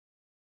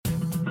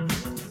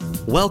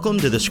Welcome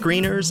to The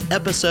Screeners,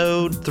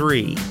 Episode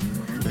 3.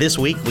 This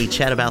week, we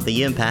chat about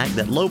the impact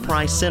that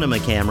low-price cinema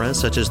cameras,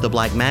 such as the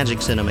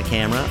Blackmagic Cinema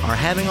camera, are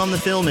having on the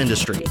film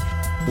industry.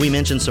 We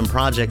mention some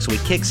projects we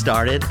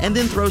kickstarted, and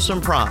then throw some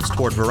props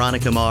toward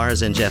Veronica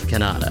Mars and Jeff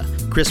Kanata.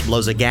 Chris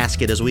blows a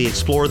gasket as we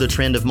explore the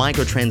trend of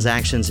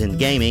microtransactions in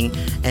gaming,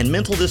 and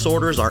mental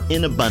disorders are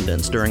in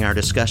abundance during our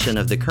discussion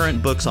of the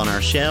current books on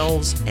our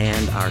shelves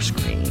and our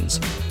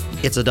screens.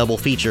 It's a double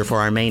feature for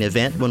our main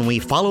event when we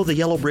follow the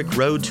yellow brick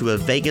road to a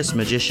Vegas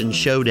magician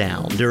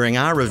showdown during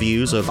our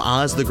reviews of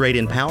Oz the Great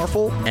and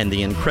Powerful and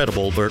the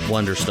incredible Burt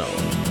Wonderstone.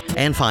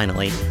 And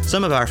finally,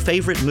 some of our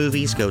favorite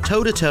movies go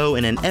toe-to-toe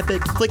in an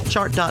epic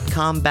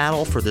ClickChart.com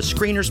battle for the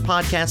Screeners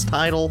podcast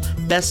title,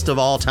 Best of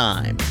All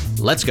Time.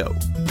 Let's go.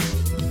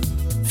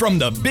 From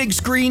the big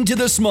screen to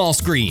the small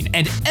screen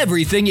and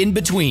everything in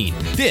between,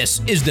 this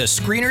is the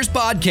Screeners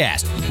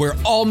Podcast, where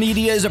all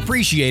media is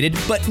appreciated,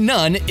 but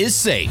none is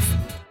safe.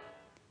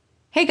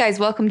 Hey guys,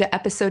 welcome to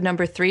episode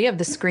number 3 of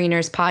the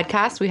Screeners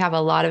Podcast. We have a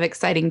lot of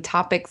exciting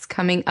topics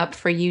coming up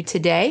for you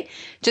today.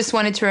 Just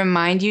wanted to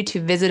remind you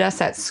to visit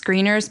us at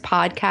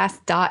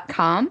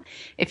screenerspodcast.com.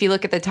 If you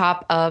look at the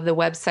top of the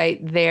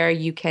website there,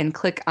 you can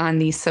click on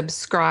the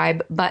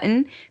subscribe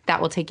button.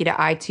 That will take you to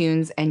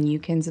iTunes and you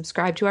can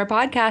subscribe to our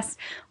podcast.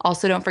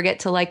 Also, don't forget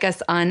to like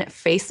us on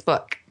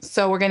Facebook.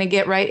 So we're going to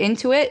get right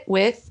into it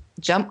with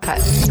Jump Cut.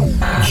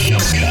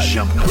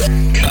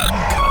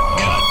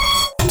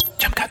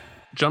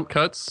 Jump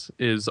Cuts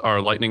is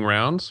our lightning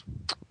round.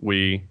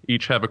 We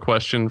each have a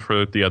question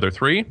for the other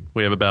three.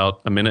 We have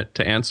about a minute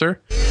to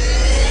answer.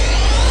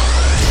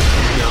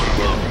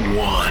 Number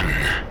 1.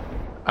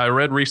 I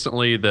read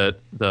recently that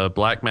the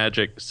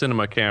Blackmagic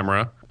Cinema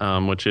camera,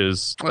 which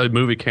is a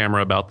movie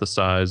camera about the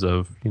size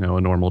of, a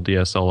normal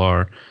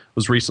DSLR,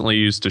 was recently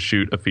used to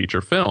shoot a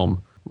feature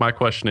film. My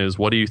question is,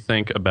 what do you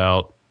think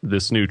about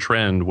this new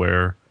trend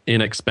where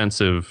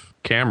inexpensive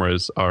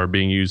cameras are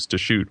being used to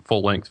shoot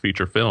full-length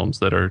feature films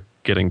that are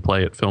getting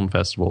play at film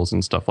festivals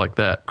and stuff like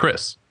that?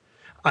 Chris?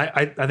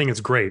 I think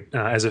it's great.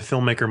 As a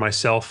filmmaker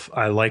myself,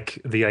 I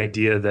like the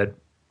idea that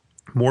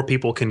more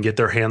people can get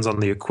their hands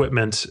on the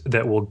equipment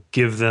that will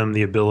give them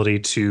the ability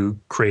to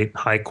create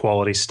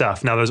high-quality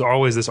stuff. Now, there's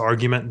always this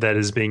argument that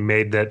is being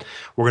made that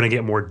we're going to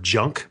get more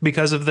junk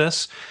because of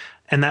this.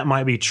 And that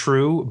might be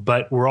true,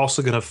 but we're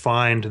also going to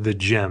find the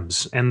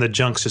gems, and the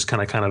junks just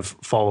kind of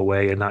fall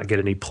away and not get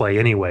any play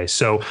anyway.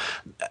 So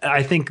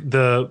I think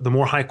the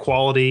more high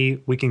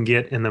quality we can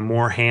get in the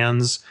more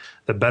hands,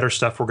 the better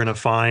stuff we're going to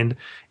find.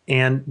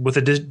 And with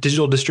a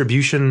digital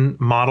distribution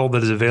model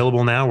that is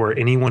available now where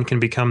anyone can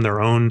become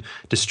their own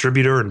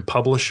distributor and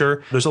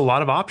publisher, there's a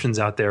lot of options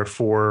out there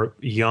for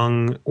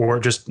young, or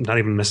just not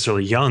even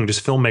necessarily young,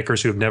 just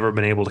filmmakers who have never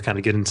been able to kind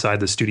of get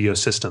inside the studio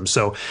system.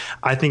 So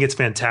I think it's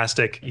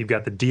fantastic. You've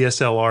got the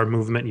DSLR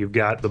movement. You've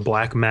got the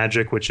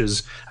Blackmagic, which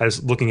is, I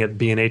was looking at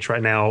B&H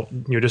right now,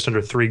 just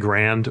under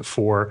 $3,000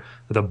 for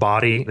the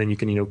body. Then you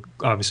can,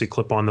 obviously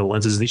clip on the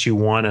lenses that you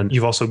want. And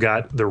you've also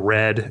got the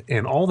Red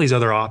and all these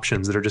other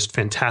options that are just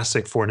fantastic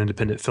for an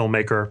independent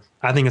filmmaker.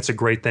 I think it's a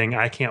great thing.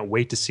 I can't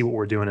wait to see what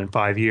we're doing in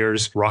 5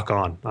 years. Rock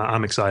on.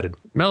 I'm excited.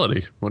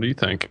 Melody, what do you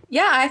think?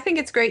 Yeah, I think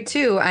it's great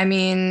too. I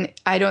mean,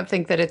 I don't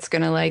think that it's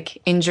going to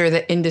injure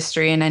the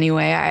industry in any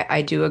way.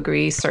 I do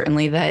agree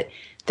certainly that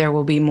there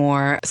will be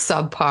more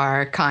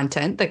subpar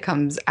content that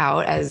comes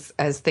out as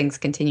things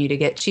continue to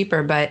get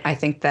cheaper. But I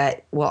think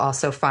that we'll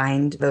also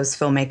find those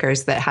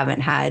filmmakers that haven't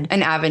had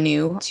an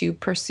avenue to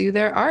pursue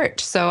their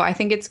art. So I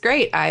think it's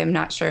great. I'm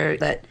not sure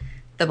that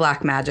the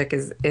Blackmagic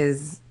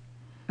is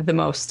the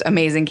most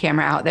amazing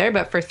camera out there,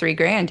 but for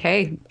 $3,000,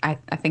 hey, I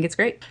think it's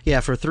great.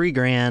 Yeah, for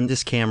 $3,000,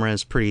 this camera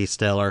is pretty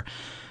stellar.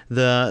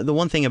 The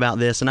one thing about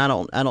this, and I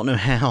don't know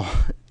how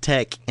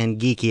tech and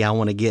geeky I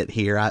want to get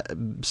here,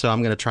 so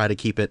I'm going to try to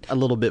keep it a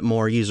little bit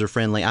more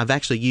user-friendly. I've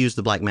actually used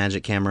the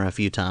Blackmagic camera a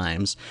few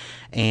times,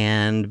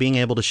 and being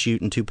able to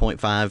shoot in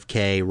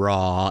 2.5K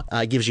RAW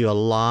gives you a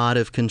lot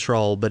of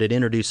control, but it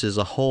introduces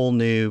a whole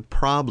new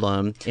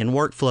problem in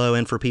workflow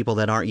and for people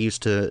that aren't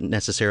used to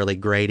necessarily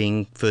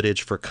grading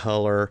footage for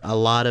color. A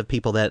lot of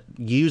people that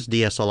use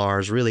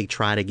DSLRs really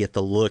try to get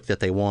the look that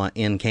they want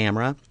in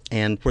camera.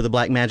 And where the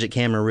Blackmagic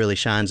camera really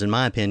shines, in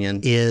my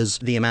opinion, is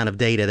the amount of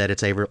data that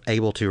it's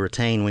able to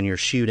retain when you're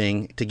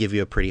shooting to give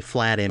you a pretty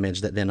flat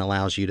image that then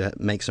allows you to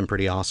make some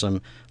pretty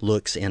awesome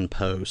looks in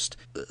post.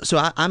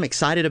 So I'm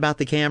excited about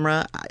the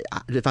camera.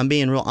 If I'm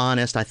being real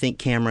honest, I think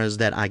cameras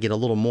that I get a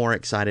little more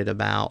excited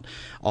about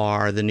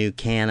are the new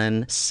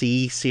Canon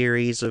C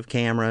series of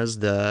cameras,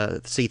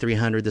 the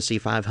C300, the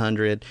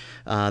C500,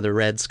 the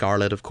Red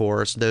Scarlet, of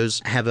course.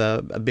 Those have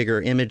a bigger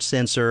image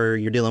sensor.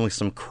 You're dealing with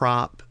some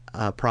crop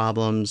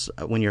problems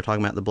when you're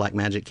talking about the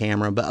Blackmagic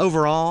camera. But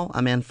overall,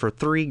 for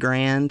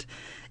 $3,000,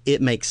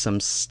 it makes some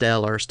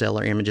stellar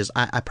images.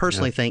 I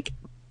personally think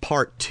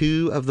part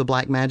 2 of the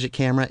Blackmagic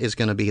camera is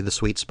going to be the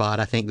sweet spot.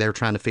 I think they're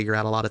trying to figure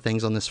out a lot of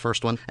things on this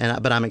first one,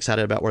 but I'm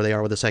excited about where they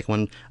are with the second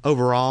one.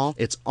 Overall,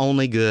 it's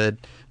only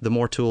good. The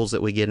more tools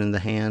that we get in the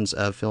hands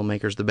of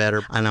filmmakers, the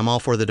better. And I'm all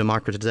for the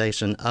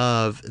democratization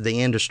of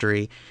the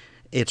industry.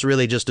 It's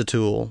really just a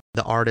tool.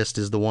 The artist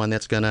is the one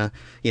that's going to,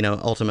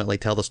 ultimately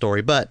tell the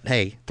story. But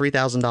hey,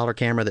 $3,000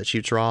 camera that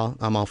shoots RAW,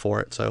 I'm all for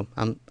it. So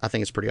I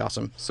think it's pretty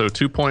awesome. So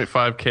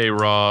 2.5K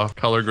RAW,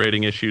 color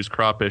grading issues,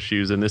 crop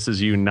issues, and this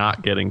is you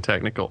not getting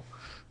technical.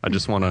 I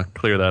just want to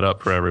clear that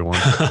up for everyone.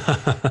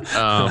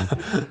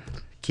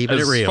 Keeping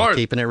it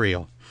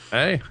real.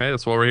 Hey,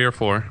 that's what we're here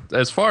for.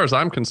 As far as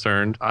I'm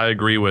concerned, I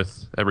agree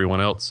with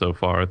everyone else so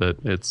far that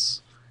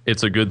it's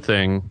a good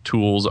thing.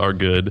 Tools are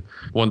good.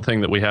 One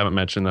thing that we haven't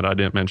mentioned that I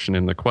didn't mention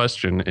in the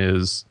question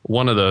is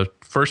one of the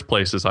first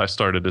places I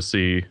started to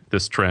see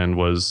this trend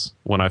was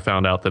when I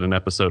found out that an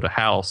episode of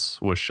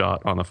House was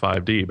shot on a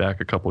 5D back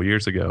a couple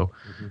years ago.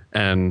 Mm-hmm.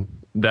 And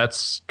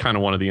that's kind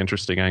of one of the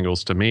interesting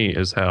angles to me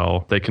is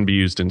how they can be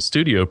used in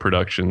studio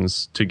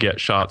productions to get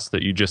shots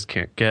that you just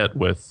can't get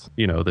with,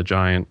 the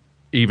giant,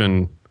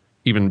 even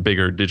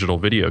bigger digital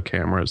video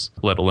cameras,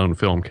 let alone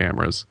film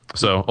cameras.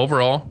 So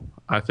overall,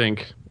 I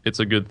think it's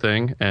a good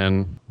thing,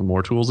 and the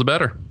more tools, the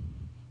better.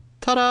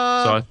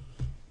 Ta-da!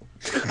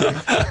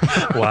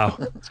 Wow.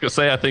 I was going to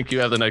say, I think you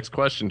have the next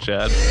question,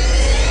 Chad.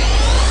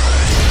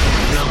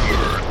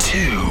 Number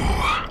 2.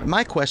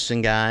 My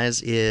question,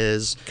 guys,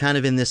 is kind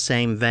of in this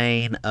same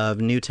vein of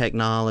new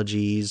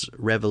technologies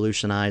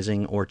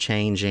revolutionizing or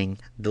changing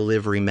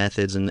delivery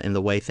methods and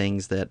the way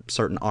things that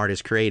certain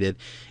artists created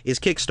is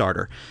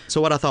Kickstarter. So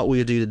what I thought we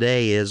would do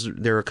today is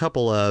there are a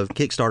couple of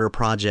Kickstarter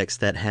projects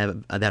that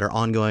are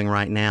ongoing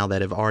right now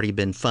that have already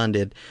been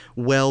funded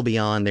well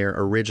beyond their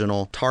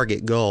original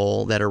target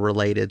goal that are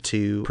related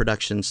to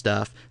production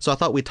stuff. So I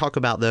thought we'd talk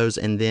about those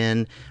and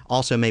then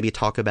also maybe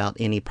talk about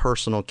any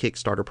personal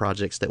Kickstarter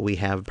projects that we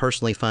have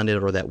personally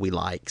funded or that we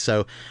like.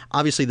 So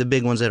obviously the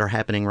big ones that are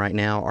happening right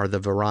now are the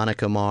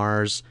Veronica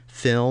Mars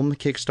film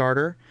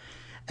Kickstarter,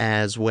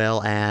 as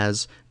well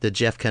as the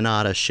Jeff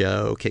Kanata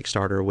Show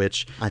Kickstarter,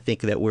 which I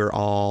think that we're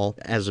all,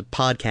 as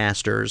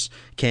podcasters,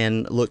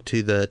 can look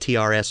to the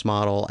TRS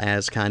model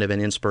as kind of an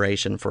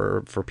inspiration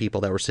for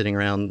people that were sitting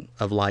around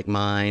of like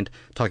mind,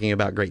 talking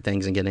about great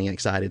things and getting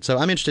excited. So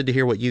I'm interested to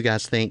hear what you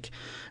guys think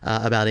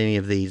about any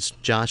of these.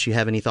 Josh, you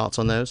have any thoughts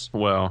on those?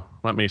 Well,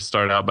 let me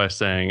start out by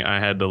saying I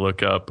had to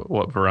look up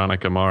what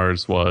Veronica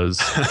Mars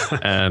was,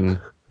 and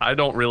I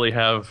don't really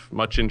have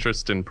much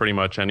interest in pretty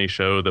much any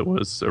show that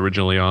was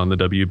originally on the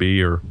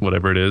WB or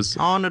whatever it is.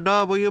 On the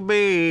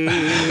WB.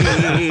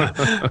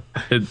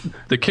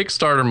 The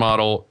Kickstarter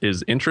model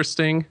is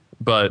interesting,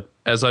 but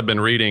as I've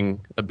been reading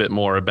a bit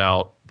more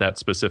about that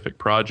specific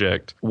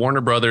project,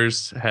 Warner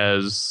Brothers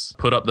has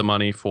put up the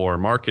money for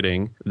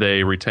marketing.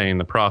 They retain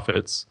the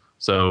profits.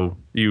 So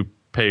you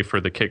pay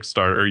for the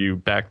Kickstarter, you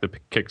back the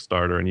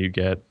Kickstarter, and you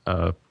get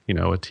a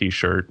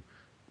T-shirt,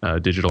 a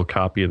digital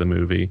copy of the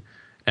movie,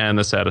 and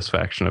the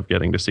satisfaction of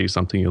getting to see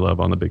something you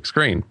love on the big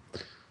screen.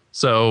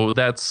 So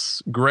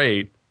that's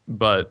great,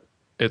 but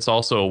it's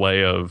also a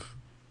way of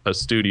a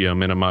studio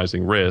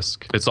minimizing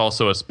risk. It's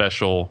also a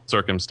special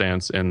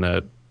circumstance in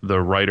that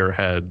the writer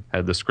had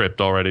the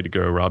script all ready to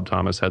go. Rob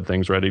Thomas had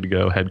things ready to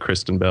go, had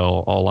Kristen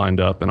Bell all lined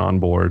up and on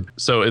board.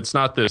 So it's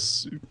not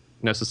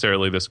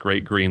necessarily this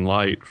great green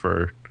light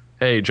for,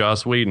 hey,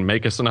 Joss Whedon,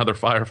 make us another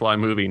Firefly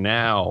movie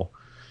now,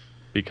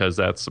 because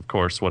that's, of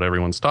course, what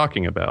everyone's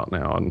talking about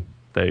now. And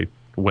they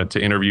went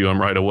to interview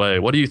him right away.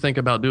 What do you think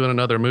about doing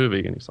another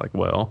movie? And he's like,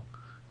 well,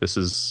 this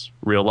is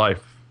real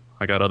life.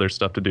 I got other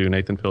stuff to do.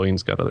 Nathan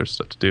Fillion's got other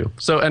stuff to do.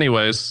 So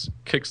anyways,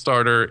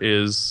 Kickstarter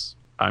is,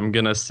 I'm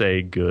going to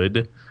say,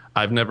 good.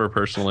 I've never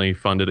personally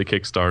funded a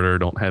Kickstarter,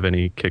 don't have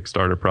any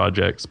Kickstarter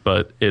projects,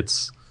 but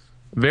it's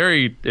a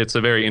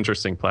very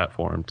interesting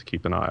platform to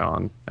keep an eye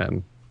on.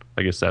 And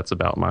I guess that's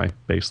about my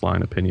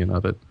baseline opinion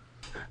of it.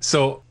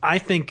 So I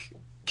think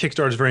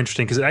Kickstarter is very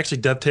interesting because it actually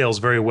dovetails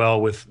very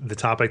well with the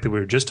topic that we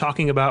were just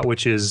talking about,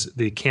 which is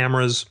the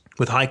cameras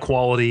with high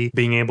quality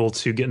being able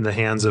to get in the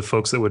hands of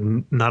folks that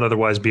would not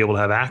otherwise be able to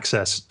have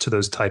access to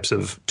those types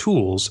of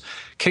tools.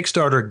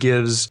 Kickstarter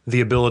gives the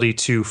ability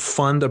to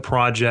fund a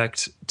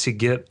project, to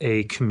get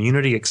a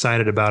community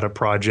excited about a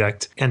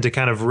project, and to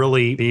kind of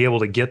really be able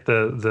to get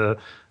the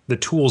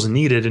tools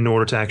needed in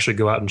order to actually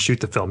go out and shoot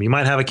the film. You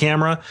might have a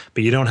camera,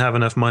 but you don't have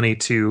enough money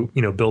to,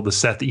 build the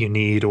set that you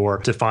need or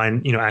to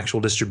find, actual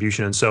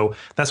distribution. And so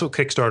that's what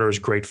Kickstarter is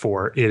great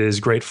for. It is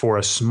great for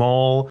a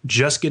small,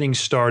 just getting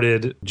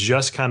started,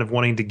 just kind of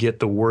wanting to get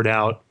the word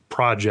out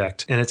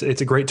project. And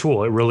it's a great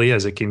tool. It really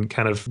is. It can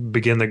kind of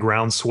begin the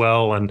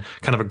groundswell and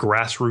kind of a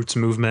grassroots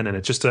movement. And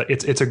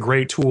it's a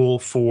great tool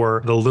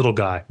for the little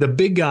guy. The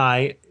big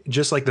guy,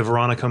 just like the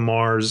Veronica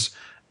Mars,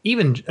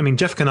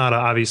 Jeff Kanata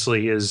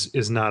obviously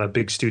is not a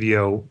big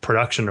studio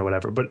production or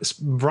whatever, but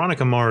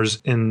Veronica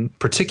Mars in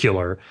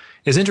particular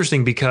is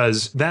interesting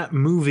because that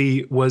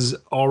movie was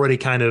already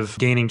kind of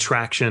gaining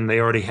traction. They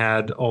already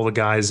had all the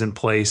guys in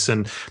place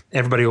and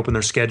everybody opened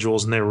their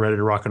schedules and they were ready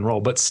to rock and roll.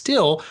 But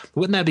still,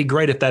 wouldn't that be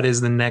great if that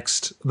is the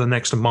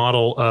next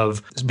model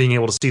of being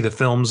able to see the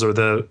films or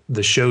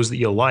the shows that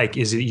you like,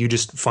 is that you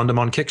just fund them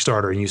on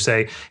Kickstarter and you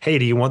say, hey,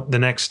 do you want the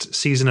next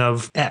season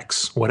of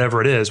X,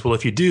 whatever it is? Well,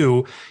 if you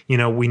do,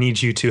 we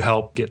need you to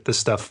help get this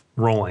stuff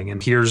rolling,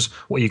 and here's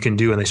what you can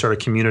do. And they start a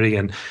community,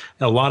 and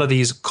a lot of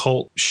these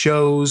cult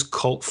shows,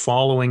 cult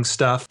following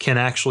stuff can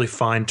actually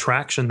find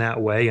traction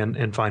that way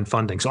and find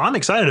funding. So I'm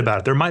excited about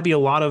it. There might be a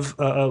lot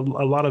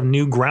of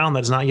new ground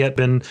that's not yet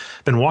been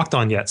walked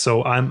on yet.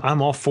 So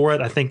I'm all for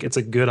it. I think it's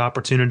a good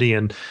opportunity,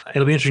 and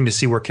it'll be interesting to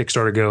see where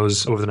Kickstarter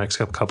goes over the next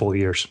couple of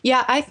years.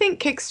 Yeah, I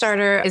think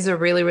Kickstarter is a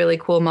really, really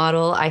cool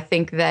model. I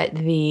think that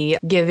the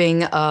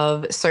giving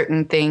of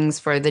certain things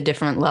for the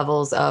different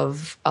levels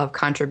of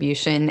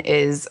contribution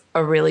is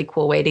a really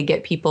cool way to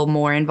get people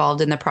more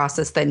involved in the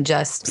process than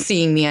just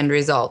seeing the end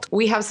result.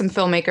 We have some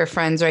filmmaker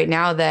friends right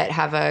now that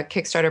have a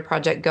Kickstarter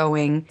project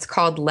going. It's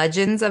called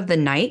Legends of the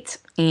Night,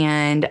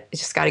 and I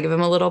just got to give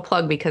them a little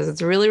plug because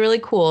it's really, really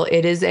cool.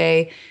 It is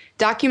a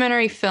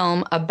documentary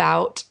film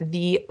about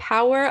the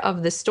power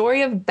of the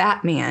story of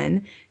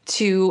Batman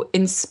to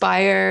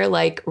inspire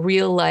like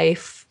real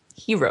life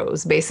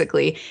heroes,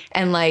 basically,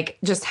 and like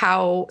just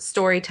how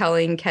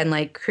storytelling can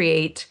like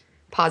create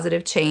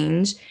positive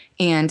change,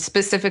 and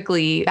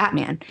specifically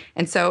Batman.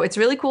 And so it's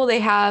really cool. They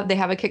have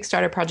a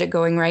Kickstarter project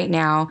going right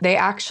now. They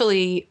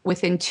actually,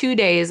 within 2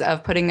 days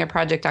of putting their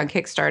project on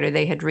Kickstarter,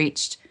 they had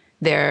reached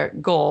their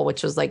goal,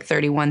 which was like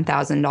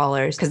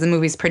 $31,000, because the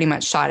movie's pretty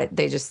much shot. It.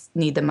 They just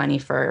need the money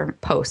for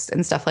post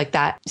and stuff like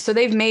that. So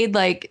they've made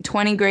like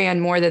 20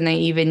 grand more than they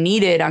even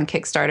needed on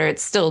Kickstarter.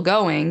 It's still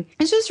going.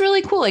 It's just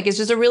really cool. Like, it's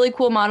just a really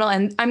cool model.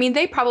 And I mean,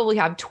 they probably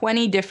have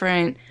 20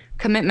 different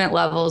commitment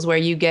levels where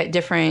you get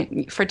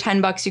different. For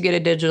 $10 you get a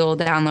digital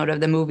download of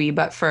the movie,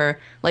 but for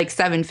like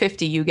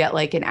 $7.50 you get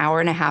like an hour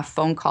and a half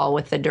phone call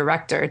with the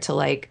director to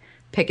like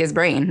pick his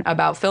brain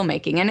about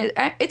filmmaking. And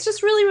it's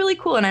just really, really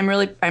cool. And I'm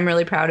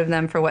really proud of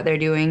them for what they're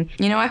doing.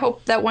 You know, I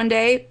hope that one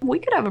day we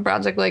could have a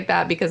project like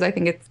that, because I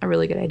think it's a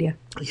really good idea.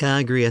 Yeah,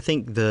 I agree. I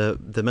think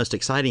the most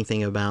exciting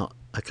thing about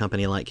a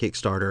company like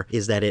Kickstarter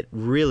is that it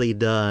really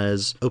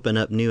does open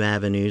up new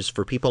avenues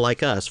for people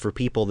like us, for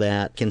people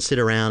that can sit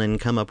around and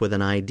come up with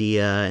an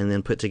idea and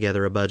then put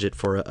together a budget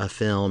for a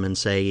film and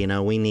say, you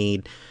know, we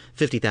need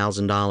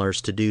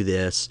 $50,000 to do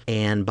this.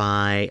 And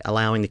by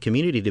allowing the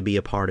community to be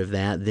a part of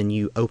that, then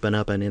you open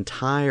up an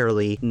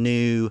entirely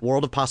new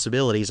world of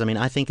possibilities. I mean,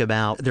 I think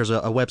about, there's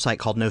a website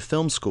called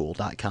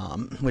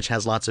nofilmschool.com, which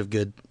has lots of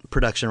good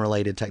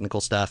production-related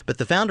technical stuff. But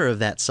the founder of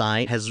that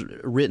site has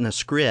written a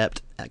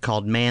script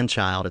called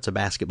Man-Child. It's a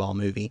basketball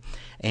movie.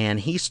 And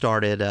he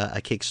started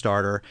a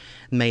Kickstarter,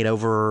 made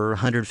over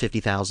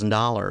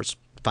 $150,000.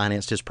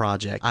 Financed his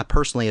project. I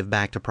personally have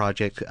backed a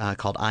project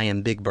called I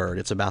Am Big Bird.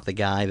 It's about the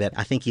guy that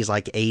I think he's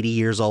like 80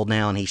 years old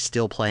now and he's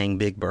still playing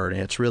Big Bird,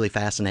 and it's really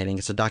fascinating.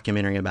 It's a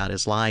documentary about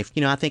his life.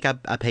 You know, I think I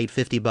paid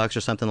 $50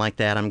 or something like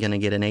that. I'm going to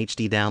get an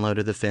HD download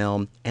of the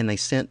film, and they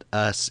sent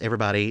us,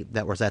 everybody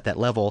that was at that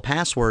level,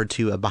 password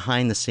to a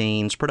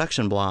behind-the-scenes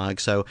production blog.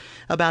 So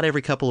about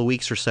every couple of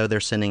weeks or so, they're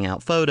sending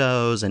out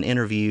photos and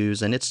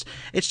interviews, and it's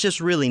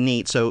just really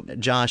neat. So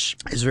Josh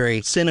is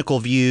very cynical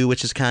view,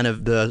 which is kind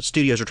of the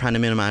studios are trying to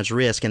minimize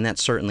risk, and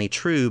that's certainly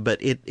true, but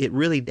it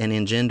really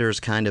engenders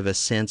kind of a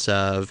sense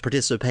of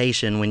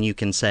participation when you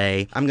can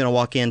say, I'm going to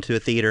walk into a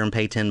theater and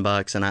pay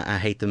 $10 and I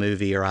hate the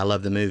movie, or I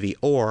love the movie,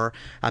 or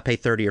I pay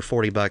 $30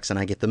 or $40 and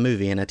I get the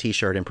movie and a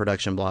t-shirt and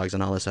production blogs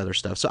and all this other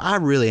stuff. So I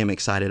really am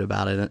excited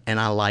about it, and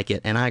I like it,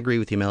 and I agree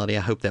with you, Melody.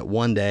 I hope that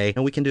one day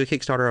we can do a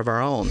Kickstarter of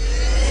our own.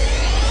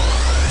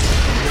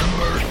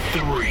 Number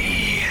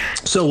 3.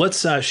 So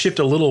let's shift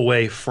a little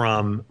away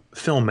from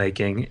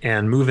filmmaking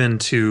and move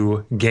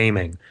into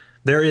gaming.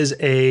 There is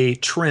a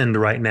trend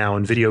right now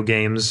in video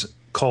games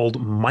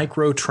called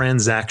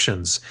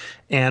microtransactions,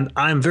 and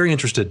I'm very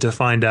interested to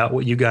find out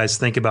what you guys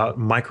think about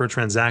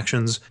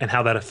microtransactions and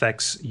how that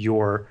affects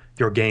your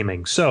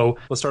gaming. So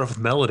let's start off with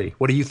Melody.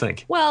 What do you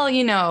think? Well,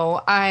 you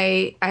know,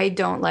 I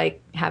don't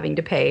like having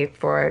to pay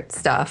for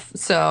stuff,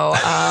 so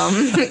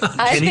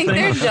I think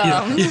they're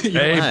dumb.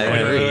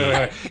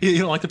 You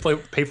don't like to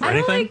pay for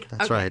anything?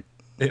 That's right.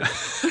 It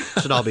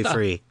should all be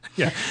free.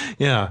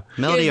 Yeah.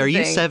 Melody, are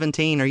you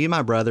 17? Are you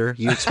my brother?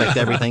 You expect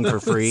everything for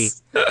free?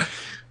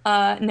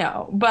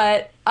 No,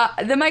 but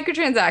the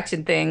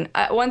microtransaction thing,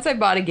 once I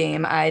bought a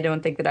game, I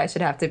don't think that I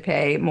should have to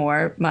pay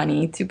more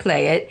money to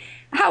play it.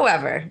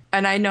 However,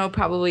 and I know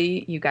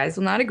probably you guys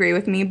will not agree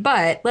with me,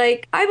 but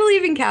like, I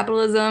believe in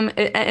capitalism,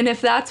 and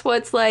if that's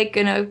what's like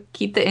gonna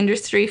keep the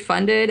industry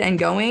funded and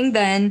going,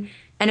 then,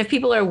 and if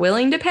people are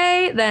willing to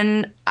pay,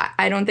 then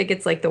I don't think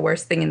it's like the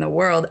worst thing in the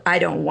world. I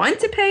don't want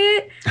to pay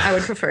it. I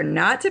would prefer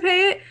not to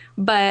pay it,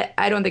 but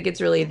I don't think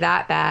it's really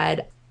that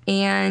bad.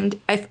 And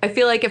I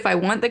feel like if I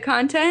want the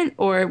content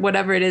or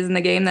whatever it is in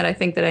the game that I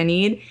think that I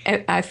need,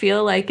 I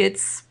feel like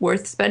it's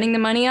worth spending the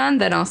money on,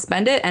 then I'll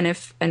spend it. And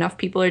if enough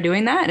people are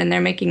doing that and they're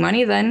making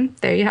money, then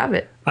there you have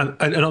it.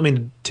 I don't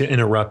mean to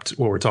interrupt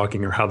what we're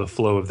talking or how the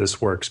flow of this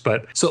works,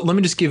 but so let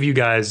me just give you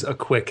guys a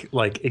quick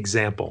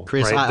example.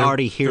 Chris, right? I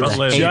already hear the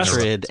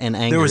hatred and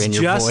anger in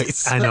your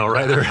voice. I know,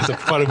 right? There was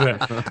quite a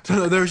bit.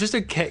 So there was just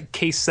a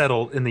case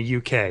settled in the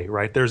UK,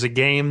 right? There's a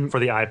game for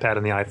the iPad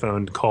and the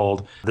iPhone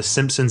called The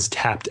Simpsons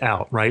Tapped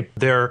Out, right?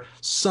 Their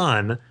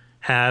son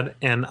had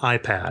an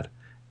iPad,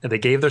 and they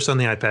gave their son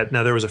the iPad.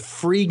 Now there was a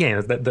free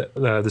game that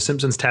the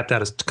Simpsons Tapped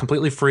Out is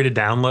completely free to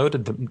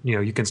download.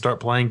 You can start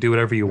playing, do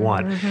whatever you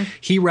want. Mm-hmm.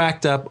 He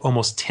racked up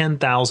almost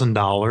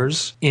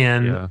 $10,000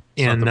 in not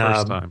the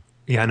first time.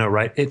 Yeah, I know,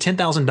 right?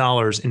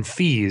 $10,000 in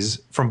fees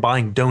from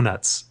buying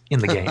donuts in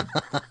the game.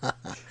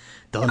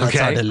 Donuts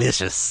are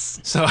delicious.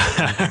 So,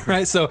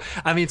 right. So,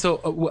 I mean,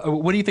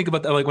 what do you think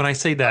about that? Like when I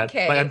say that,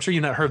 Okay. like, I'm sure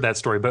you've not heard that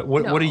story, but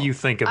what do you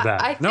think of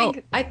that?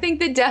 I think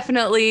that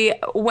definitely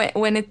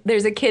when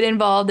there's a kid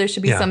involved, there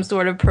should be some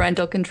sort of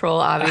parental control,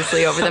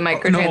 obviously, over the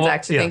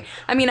microtransaction thing.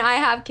 I mean, I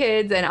have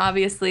kids, and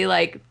obviously,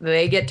 like,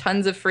 they get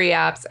tons of free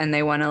apps, and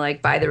they want to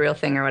like buy the real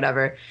thing or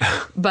whatever.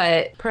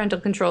 But parental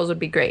controls would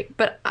be great.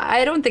 But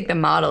I don't think the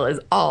model is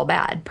all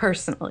bad,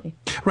 personally.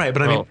 Right,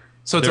 but I mean.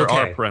 So it's there okay.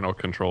 are parental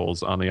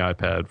controls on the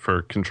iPad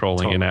for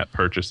controlling in-app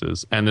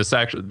purchases. And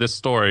this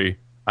story,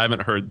 I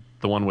haven't heard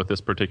the one with this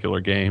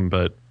particular game,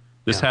 but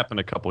this happened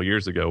a couple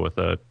years ago with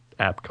a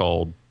app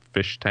called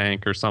Fish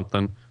Tank or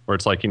something, where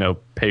it's like,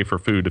 pay for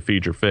food to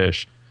feed your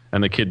fish.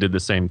 And the kid did the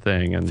same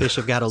thing. And fish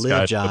have got to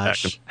live,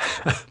 Josh.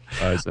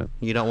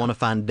 You don't want to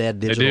find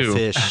dead digital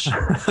fish.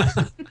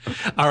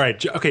 All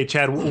right. Okay,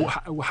 Chad,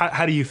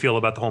 how do you feel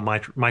about the whole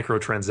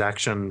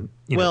microtransaction?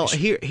 Well,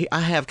 here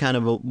I have kind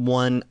of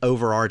one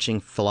overarching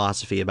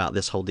philosophy about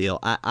this whole deal.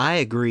 I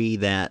agree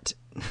that,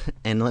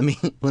 and let me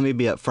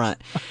be upfront,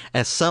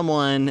 as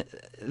someone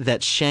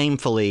that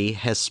shamefully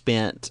has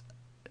spent,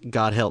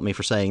 God help me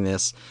for saying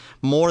this,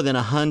 more than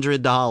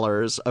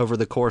 $100 over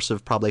the course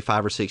of probably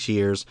 5 or 6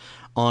 years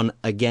on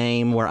a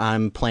game where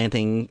I'm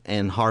planting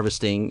and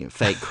harvesting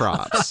fake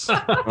crops.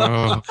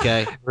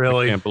 Okay,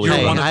 really? Can't believe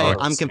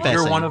I'm confessing.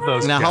 You're one of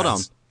those. Now guys. Hold on.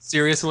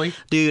 Seriously?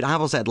 Dude, I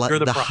was at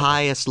the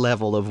highest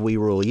level of We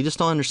Rule. You just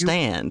don't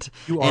understand.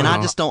 And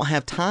I just don't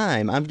have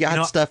time. I've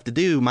got stuff to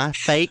do. My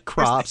fake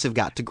crops have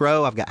got to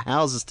grow. I've got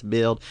houses to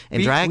build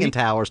and dragon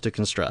towers to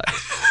construct.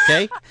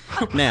 Okay?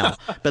 Now,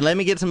 but let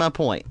me get to my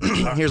point.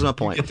 Here's my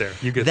point.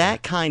 You get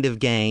that kind of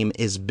game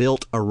is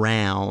built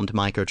around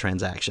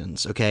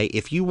microtransactions. Okay?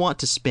 If you want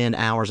to spend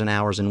hours and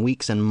hours and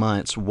weeks and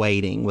months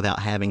waiting without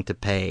having to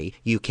pay,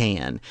 you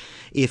can.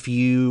 If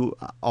you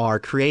are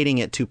creating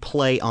it to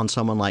play on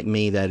someone like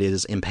me that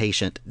is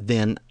impatient,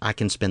 then I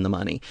can spend the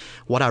money.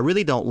 What I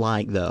really don't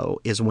like, though,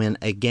 is when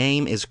a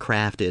game is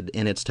crafted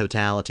in its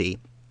totality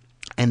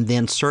and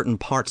then certain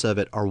parts of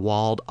it are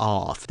walled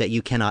off that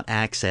you cannot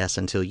access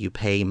until you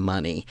pay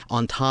money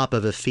on top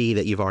of a fee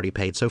that you've already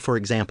paid. So, for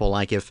example,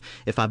 like if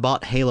I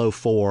bought Halo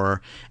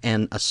 4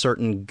 and a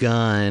certain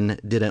gun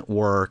didn't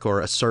work or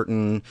a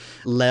certain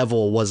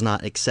level was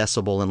not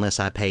accessible unless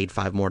I paid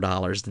 $5 more,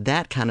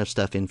 that kind of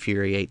stuff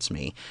infuriates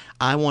me.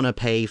 I want to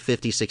pay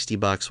 $50,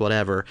 $60,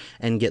 whatever,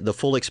 and get the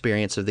full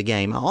experience of the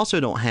game. I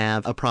also don't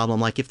have a problem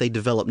like if they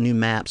develop new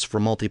maps for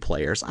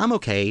multiplayers. I'm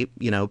okay,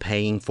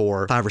 paying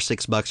for $5 or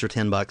 $6 or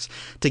 $10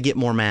 to get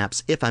more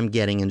maps if I'm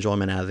getting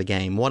enjoyment out of the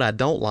game. What I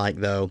don't like,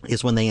 though,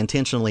 is when they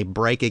intentionally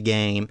break a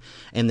game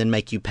and then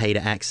make you pay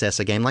to access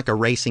a game, like a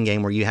racing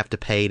game where you have to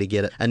pay to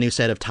get a new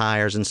set of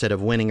tires instead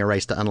of winning a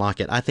race to unlock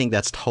it. I think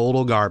that's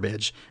total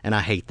garbage, and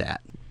I hate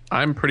that.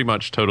 I'm pretty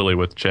much totally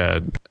with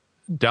Chad.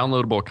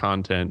 Downloadable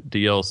content,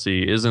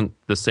 DLC, isn't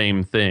the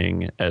same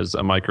thing as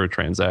a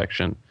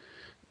microtransaction.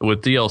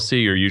 With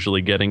DLC, you're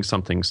usually getting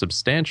something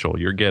substantial.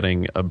 You're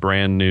getting a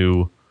brand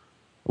new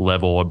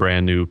level, a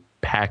brand new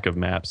pack of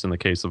maps in the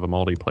case of a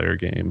multiplayer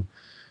game.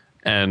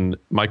 And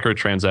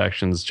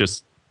microtransactions,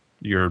 just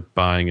you're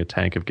buying a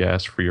tank of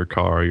gas for your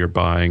car, you're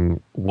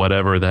buying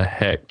whatever the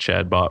heck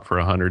Chad bought for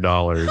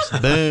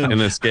 $100 Boom. in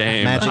this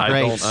game. Magic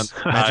grapes.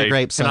 Magic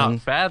grapes, I son.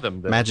 cannot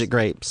fathom this. Magic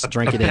grapes.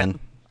 Drink it in.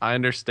 I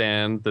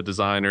understand the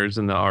designers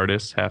and the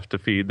artists have to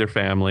feed their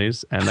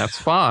families, and that's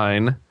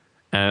fine.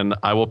 And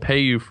I will pay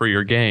you for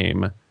your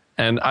game.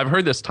 And I've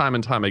heard this time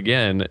and time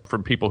again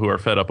from people who are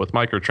fed up with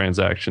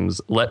microtransactions.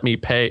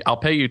 I'll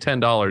pay you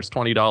 $10,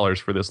 $20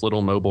 for this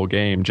little mobile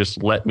game.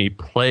 Just let me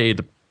play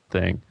the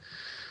thing.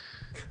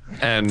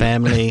 And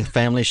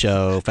family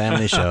show.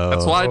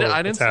 That's why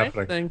I didn't say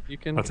anything.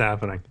 What's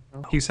happening?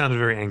 You sounded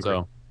very angry.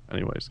 So,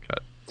 anyways, cut.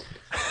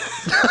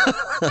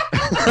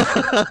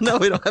 No,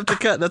 we don't have to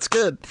cut. That's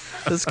good.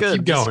 That's good.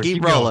 Keep going. Just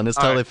keep rolling. Going. It's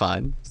totally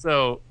fine.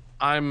 So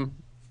I'm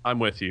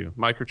with you.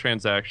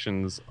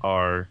 Microtransactions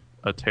are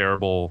a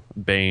terrible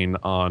bane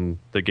on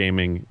the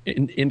gaming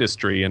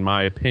industry, in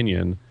my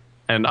opinion.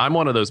 And I'm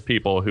one of those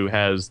people who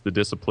has the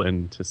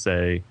discipline to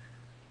say,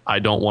 I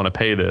don't want to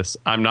pay this.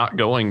 I'm not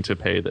going to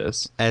pay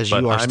this. As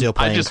you are still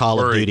playing Call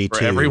of Duty 2.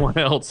 For everyone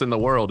else in the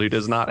world who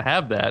does not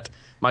have that,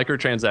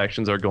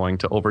 microtransactions are going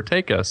to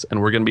overtake us,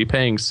 and we're going to be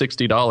paying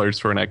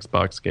 $60 for an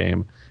Xbox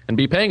game and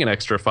be paying an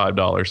extra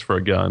 $5 for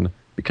a gun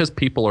because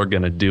people are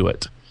going to do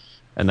it.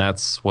 And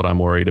that's what I'm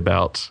worried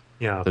about.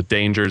 Yeah. The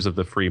dangers of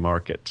the free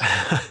market.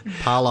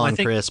 Pile on,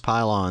 Chris.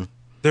 Pile on.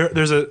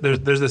 There's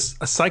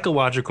a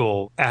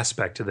psychological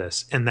aspect to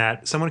this, in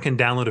that someone can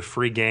download a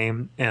free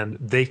game and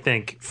they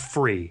think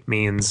free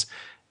means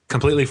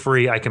completely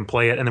free. I can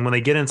play it. And then when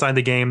they get inside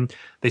the game,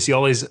 they see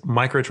all these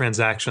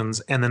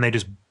microtransactions and then they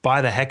just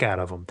buy the heck out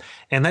of them.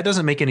 And that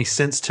doesn't make any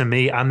sense to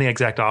me. I'm the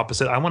exact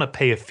opposite. I want to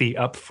pay a fee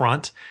up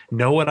front,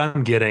 know what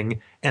I'm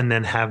getting, and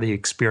then have the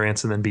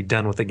experience and then be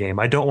done with the game.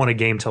 I don't want a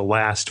game to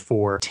last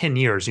for 10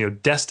 years. You know,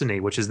 Destiny,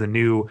 which is the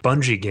new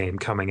Bungie game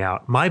coming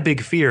out. My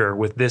big fear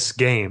with this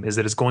game is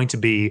that it's going to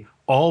be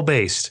all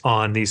based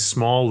on these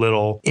small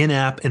little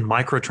in-app and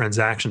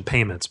microtransaction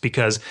payments,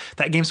 because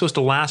that game's supposed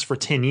to last for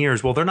 10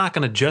 years. Well, they're not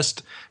going to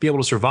just be able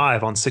to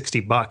survive on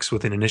 $60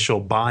 with an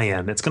initial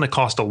buy-in. It's going to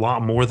cost a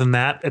lot more than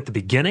that at the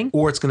beginning,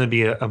 or it's going to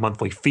be a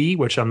monthly fee,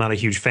 which I'm not a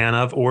huge fan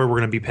of, or we're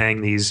going to be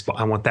paying these,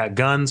 I want that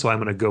gun, so I'm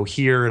going to go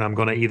here and I'm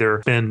going to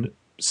either spend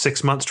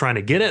 6 months trying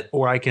to get it,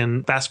 or I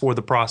can fast forward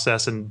the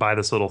process and buy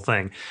this little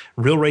thing.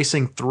 Real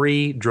Racing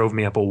 3 drove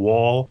me up a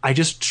wall. I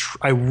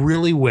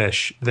really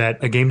wish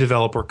that a game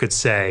developer could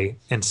say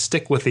and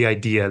stick with the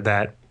idea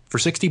that for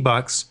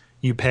 $60,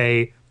 you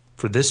pay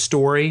for this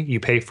story, you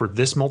pay for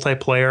this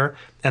multiplayer,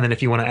 and then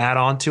if you want to add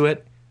on to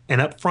it,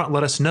 and up front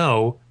let us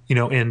know, you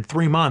know, in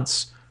 3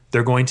 months,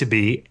 they're going to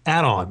be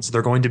add-ons.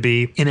 They're going to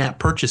be in-app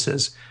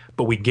purchases.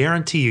 But we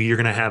guarantee you're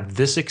going to have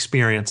this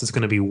experience that's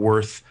going to be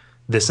worth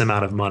this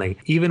amount of money.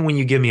 Even when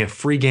you give me a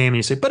free game and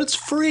you say, but it's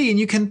free and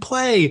you can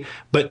play,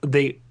 but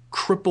they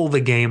cripple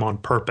the game on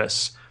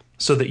purpose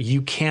so that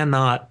you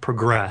cannot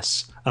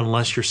progress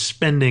unless you're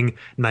spending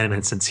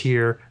 99 cents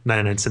here,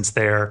 99 cents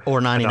there.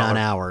 Or 99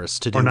 hours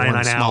to do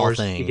one small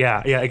thing.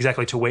 Yeah,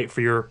 exactly, to wait for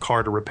your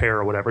car to repair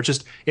or whatever.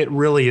 It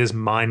really is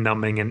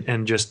mind-numbing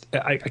and just,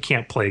 I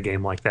can't play a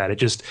game like that.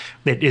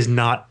 It is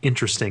not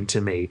interesting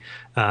to me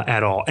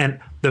at all.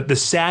 And the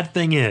sad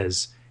thing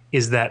is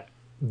that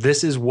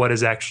this is what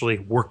is actually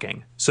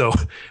working. So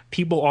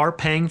people are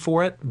paying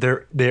for it.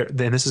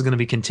 Then this is going to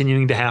be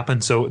continuing to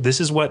happen. So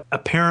this is what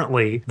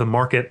apparently the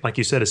market, like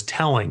you said, is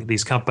telling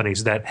these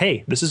companies that,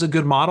 hey, this is a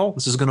good model.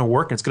 This is going to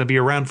work. And it's going to be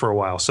around for a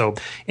while. So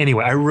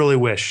anyway, I really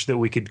wish that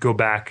we could go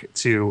back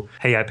to,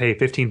 hey, I pay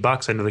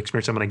 $15. I know the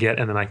experience I'm going to get,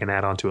 and then I can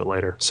add on to it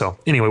later. So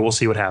anyway, we'll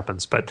see what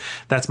happens. But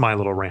that's my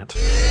little rant.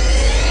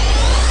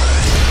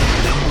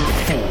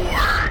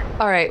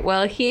 All right.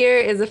 Well, here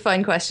is a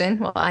fun question.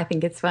 Well, I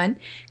think it's fun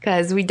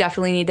because we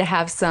definitely need to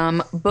have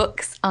some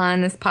books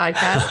on this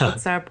podcast.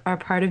 Books are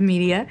part of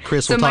media.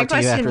 Chris, we'll talk to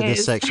you after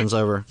this section's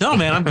over. No,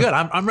 man, I'm good.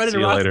 I'm ready to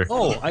rock. Later.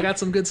 Oh, I got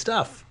some good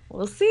stuff.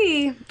 We'll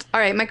see.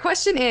 All right. My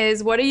question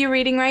is, what are you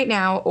reading right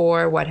now,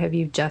 or what have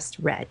you just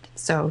read?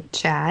 So,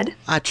 Chad.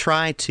 I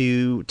try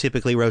to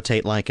typically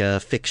rotate like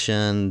a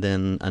fiction,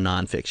 then a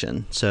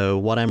nonfiction. So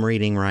what I'm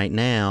reading right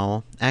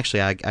now,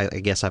 actually, I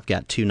guess I've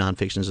got 2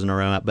 nonfictions in a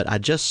row, but I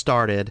just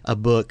started a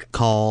book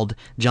called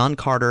John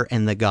Carter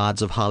and the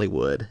Gods of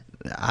Hollywood.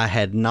 I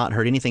had not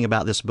heard anything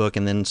about this book,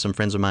 and then some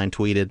friends of mine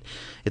tweeted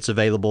it's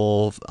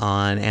available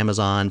on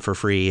Amazon for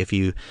free if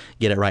you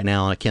get it right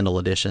now on a Kindle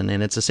edition.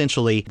 And it's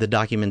essentially the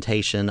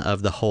documentation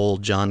of the whole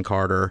John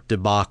Carter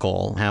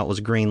debacle, how it was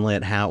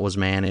greenlit, how it was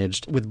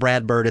managed. With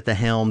Brad Bird at the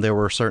helm, there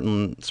were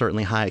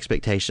certainly high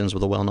expectations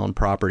with a well-known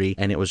property,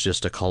 and it was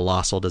just a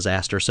colossal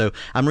disaster. So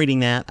I'm reading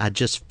that. I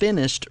just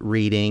finished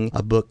reading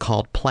a book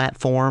called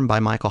Platform by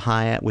Michael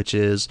Hyatt, which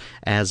is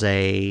as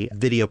a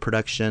video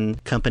production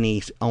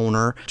company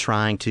owner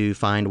trying to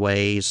find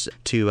ways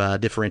to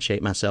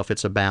differentiate myself.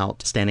 It's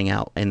about standing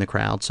out in the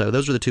crowd. So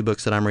those are the 2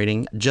 books that I'm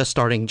reading. Just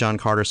starting John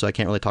Carter, so I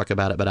can't really talk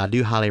about it, but I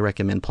do highly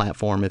recommend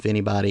Platform if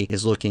anybody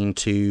is looking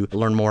to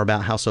learn more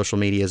about how social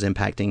media is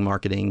impacting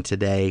marketing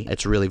today.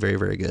 It's really very,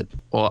 very good.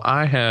 Well,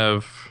 I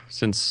have,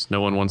 since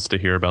no one wants to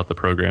hear about the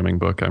programming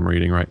book I'm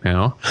reading right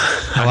now,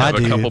 I have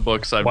a couple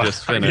books I've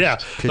just finished. Yeah,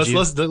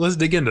 let's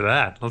dig into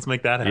that. Let's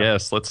make that happen.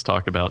 Yes, let's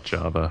talk about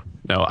Java.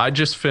 No, I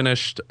just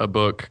finished a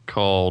book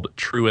called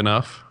True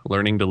Enough,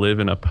 Learning to Live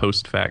in a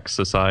Post-Fact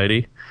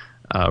Society,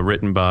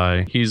 written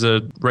by, he's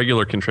a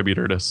regular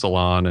contributor to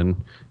Salon and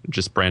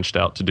just branched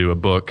out to do a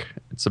book.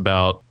 It's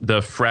about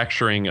the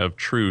fracturing of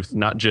truth,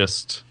 not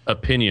just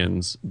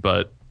opinions,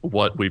 but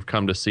what we've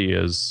come to see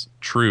as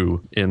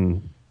true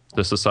in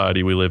the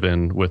society we live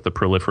in with the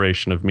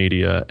proliferation of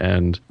media,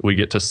 and we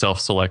get to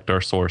self-select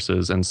our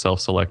sources and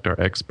self-select our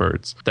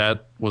experts.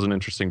 That was an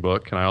interesting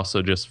book. And I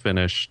also just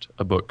finished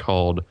a book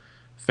called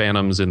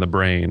Phantoms in the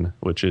Brain,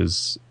 which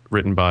is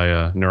written by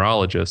a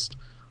neurologist,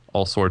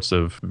 all sorts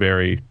of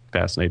very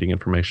fascinating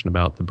information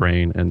about the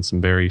brain and some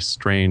very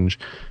strange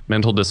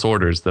mental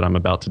disorders that I'm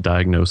about to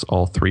diagnose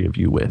all 3 of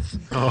you with.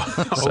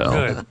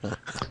 Good.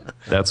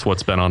 That's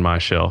what's been on my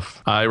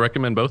shelf. I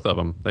recommend both of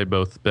them. They've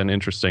both been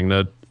interesting.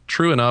 The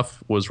True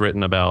Enough was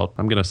written about,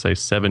 I'm going to say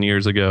 7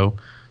 years ago.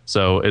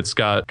 So it's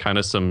got kind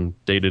of some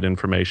dated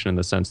information in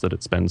the sense that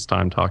it spends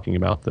time talking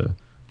about the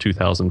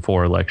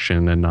 2004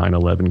 election and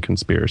 9/11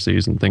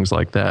 conspiracies and things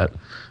like that.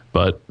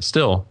 But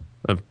still,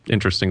 an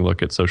interesting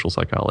look at social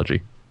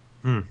psychology.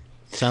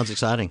 Sounds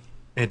exciting.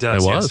 It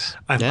does. It yes.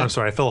 was. I'm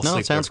sorry, I fell asleep. No,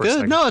 it sounds there for a good.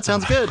 second. No, it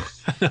sounds good.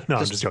 No,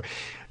 I'm just joking.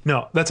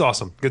 No, that's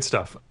awesome. Good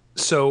stuff.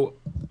 So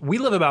we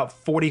live about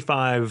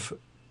 45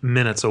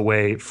 minutes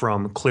away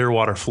from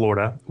Clearwater,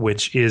 Florida,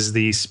 which is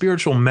the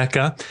spiritual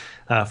mecca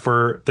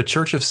for the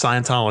Church of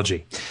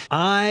Scientology.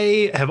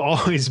 I have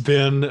always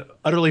been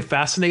utterly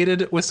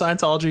fascinated with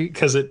Scientology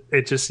because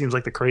it just seems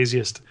like the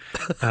craziest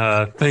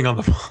thing on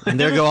the planet. And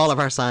there go all of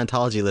our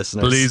Scientology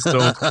listeners. Please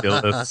don't kill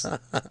us.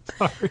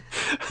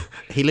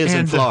 He lives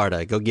in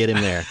Florida. Go get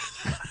him there.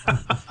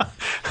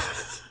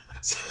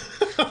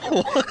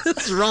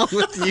 What's wrong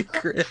with you,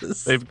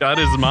 Chris? They've got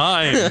his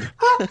mind.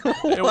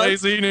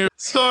 Anyways, he knew.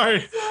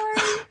 Sorry.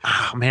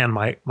 Oh, man,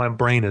 my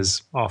brain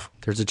is off.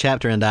 There's a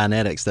chapter in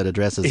Dianetics that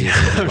addresses these.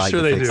 I'm like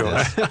sure to they fix do.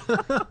 this.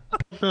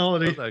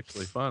 That's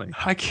actually funny.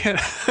 I can't.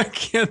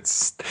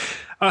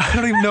 I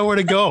don't even know where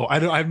to go. I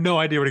have no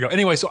idea where to go.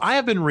 Anyway, so I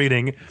have been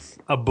reading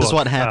a book. This is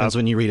what happens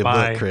when you read a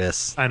book,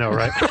 Chris. I know,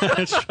 right?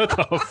 Shut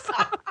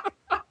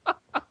up.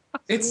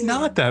 It's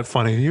not that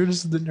funny. You're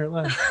just sitting there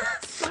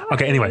laughing.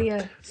 Okay,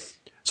 anyway.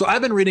 So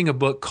I've been reading a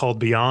book called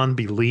Beyond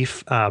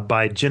Belief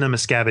by Jenna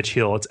Miscavige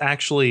Hill. It's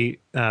actually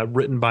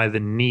written by the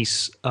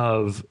niece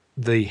of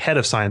the head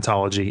of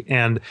Scientology,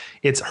 and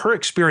it's her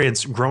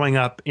experience growing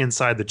up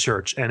inside the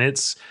church. And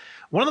it's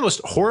one of the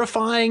most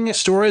horrifying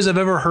stories I've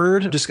ever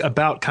heard, just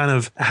about kind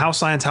of how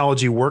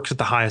Scientology works at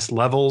the highest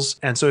levels.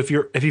 And so if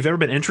you've ever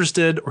been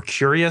interested or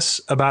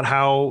curious about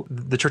how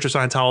the Church of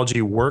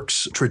Scientology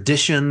works,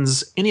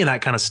 traditions, any of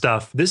that kind of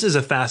stuff, this is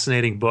a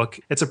fascinating book.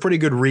 It's a pretty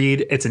good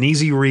read. It's an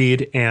easy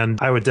read, and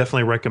I would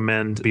definitely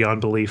recommend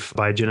Beyond Belief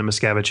by Jenna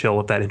Miscavige Hill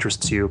if that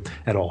interests you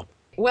at all.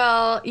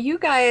 Well, you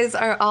guys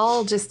are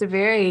all just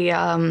very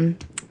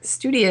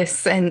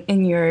studious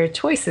in your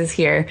choices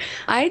here.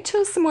 I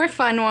chose some more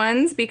fun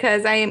ones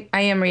because I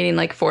am reading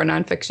like 4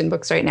 nonfiction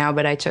books right now,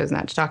 but I chose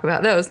not to talk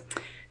about those.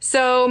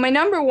 So my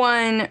number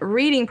one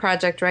reading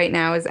project right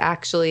now is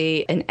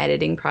actually an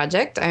editing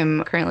project.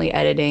 I'm currently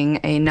editing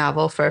a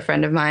novel for a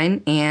friend of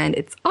mine, and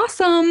it's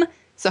awesome.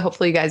 So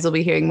hopefully you guys will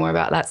be hearing more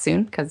about that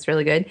soon because it's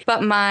really good.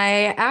 But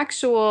my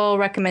actual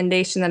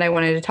recommendation that I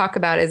wanted to talk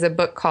about is a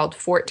book called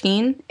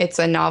 14. It's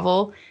a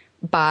novel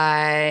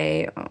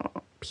by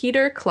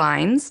Peter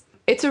Clines.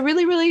 It's a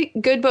really, really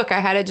good book. I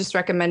had it just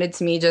recommended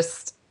to me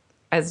just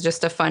as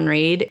just a fun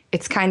read.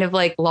 It's kind of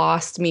like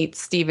Lost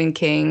meets Stephen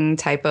King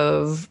type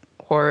of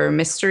horror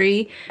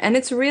mystery. And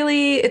it's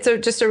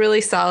just a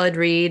really solid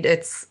read.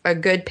 It's a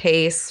good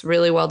pace,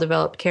 really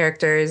well-developed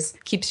characters,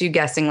 keeps you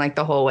guessing like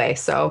the whole way.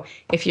 So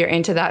if you're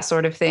into that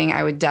sort of thing,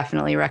 I would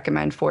definitely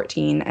recommend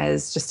 14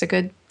 as just a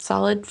good,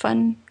 solid,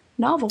 fun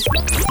novel.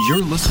 You're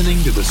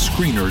listening to the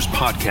Screeners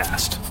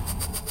Podcast.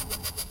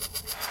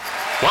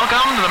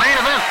 Welcome to the main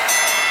event.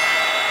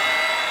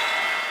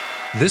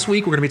 This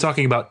week, we're going to be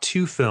talking about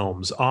 2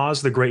 films,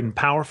 Oz the Great and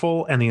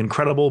Powerful and The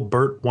Incredible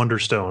Burt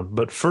Wonderstone.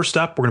 But first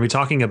up, we're going to be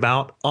talking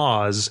about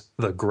Oz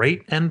the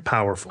Great and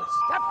Powerful.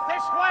 Step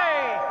this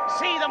way.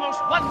 See the most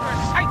wondrous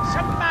sights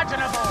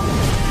imaginable.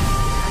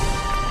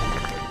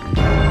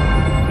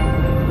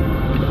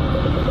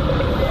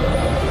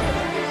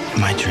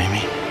 Am I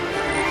dreaming?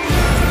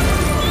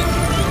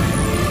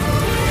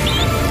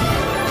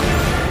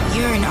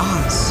 You're in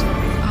Oz.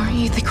 Aren't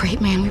you the great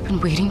man we've been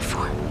waiting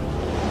for?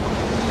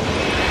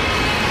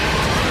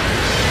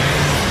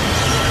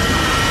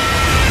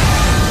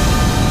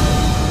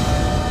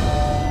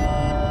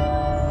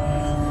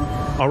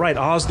 All right,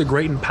 Oz the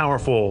Great and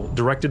Powerful,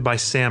 directed by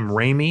Sam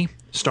Raimi,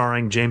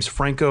 starring James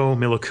Franco,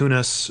 Mila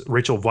Kunis,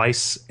 Rachel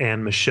Weisz,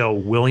 and Michelle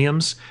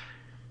Williams.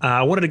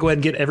 I wanted to go ahead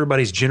and get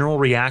everybody's general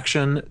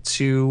reaction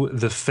to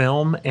the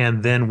film,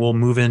 and then we'll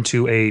move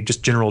into a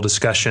just general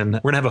discussion.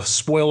 We're going to have a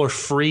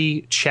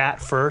spoiler-free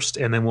chat first,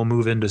 and then we'll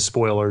move into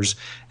spoilers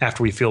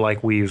after we feel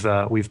like we've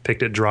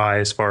picked it dry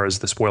as far as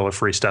the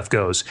spoiler-free stuff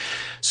goes.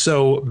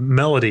 So,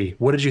 Melody,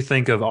 what did you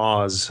think of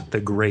Oz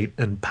the Great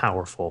and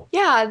Powerful?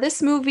 Yeah,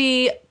 this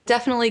movie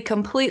definitely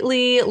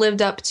completely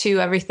lived up to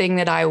everything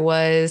that I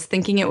was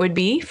thinking it would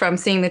be from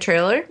seeing the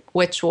trailer,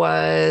 which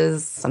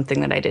was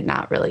something that I did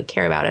not really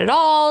care about at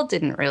all,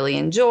 didn't really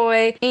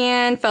enjoy,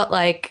 and felt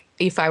like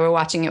if I were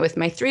watching it with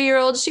my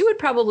 3-year-old, she would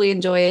probably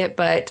enjoy it.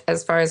 But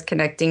as far as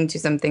connecting to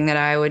something that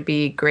I would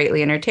be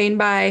greatly entertained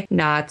by,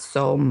 not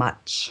so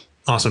much.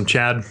 Awesome.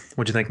 Chad,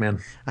 what'd you think,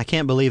 man? I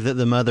can't believe that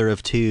the mother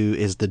of 2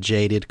 is the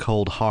jaded,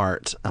 cold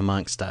heart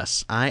amongst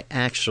us. I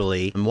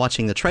actually,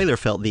 watching the trailer,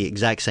 felt the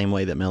exact same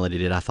way that Melody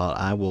did. I thought,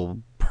 I will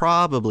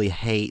probably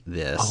hate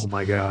this. Oh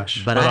my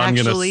gosh. But I'm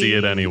going to see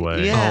it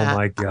anyway. Yeah, oh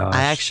my gosh.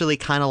 I actually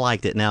kind of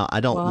liked it. Now,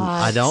 I don't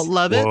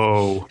love it.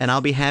 Whoa. And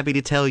I'll be happy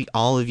to tell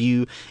all of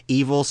you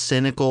evil,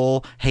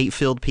 cynical,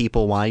 hate-filled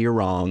people why you're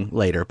wrong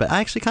later. But I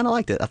actually kind of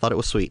liked it. I thought it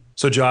was sweet.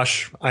 So,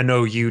 Josh, I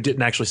know you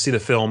didn't actually see the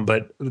film,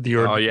 but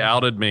You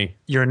outed me.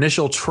 Your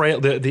initial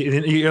trail, at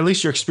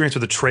least your experience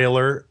with the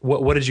trailer,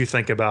 what did you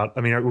think about?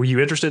 I mean, were you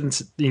interested in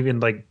even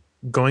like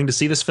going to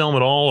see this film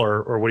at all,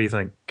 or what do you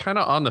think? Kind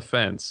of on the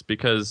fence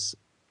because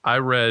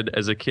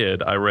as a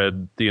kid, I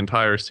read the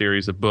entire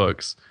series of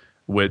books,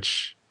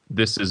 which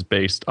this is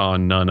based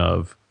on none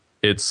of.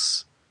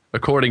 It's,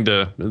 according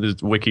to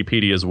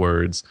Wikipedia's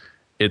words,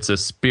 it's a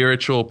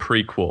spiritual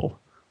prequel,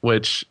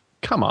 which,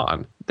 come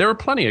on. There were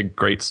plenty of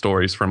great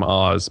stories from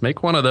Oz.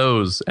 Make one of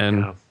those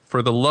and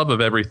for the love of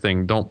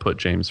everything, don't put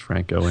James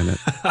Franco in it.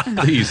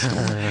 Please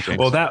don't. James.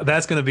 Well,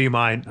 that's going to be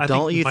mine. I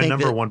Don't think you my think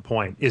number that- one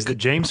point is that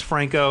James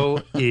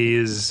Franco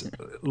is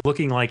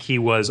looking like he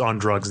was on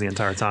drugs the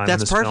entire time.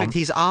 That's in this perfect. Film.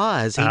 He's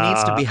Oz. He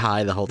needs to be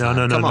high the whole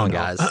time. Come on,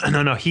 guys.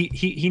 No.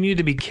 He needed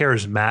to be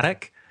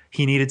charismatic.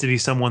 He needed to be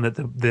someone that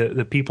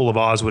the people of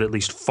Oz would at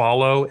least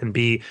follow and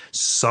be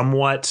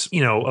somewhat,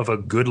 of a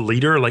good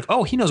leader. Like,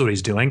 oh, he knows what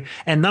he's doing.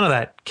 And none of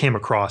that came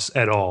across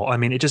at all. I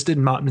mean, it just did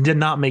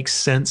not make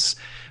sense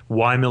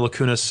why Mila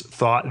Kunis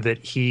thought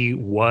that he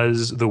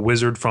was the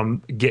wizard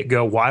from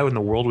get-go. Why in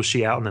the world was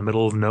she out in the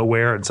middle of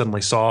nowhere and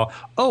suddenly saw,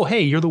 oh,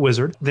 hey, you're the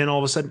wizard? Then all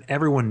of a sudden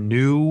everyone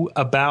knew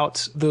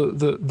about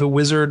the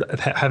wizard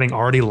having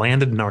already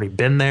landed and already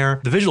been there.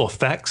 The visual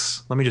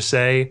effects, let me just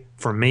say,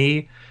 for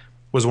me,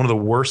 was one of the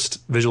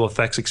worst visual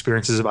effects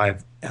experiences I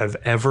have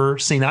ever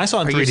seen. I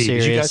saw it in 3D. Are you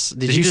serious?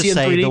 Did you see just it in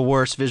say 3D? the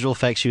worst visual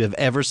effects you have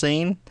ever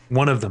seen?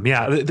 One of them,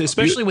 yeah.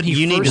 Especially when he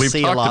you need first... to We've see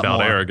a talked lot about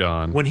more.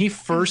 Aragon. When he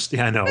first,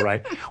 yeah, I know,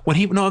 right?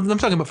 I'm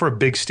talking about for a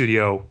big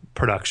studio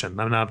production.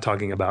 I'm not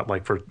talking about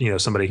like for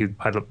somebody who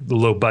had a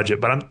low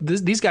budget. But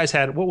these guys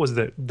had, what was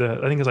I think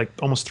it was like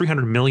almost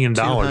 $300 million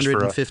for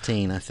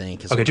 215, I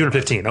think. Okay,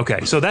 215.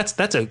 Okay, so that's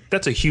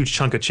a huge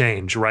chunk of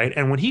change, right?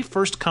 And when he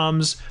first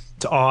comes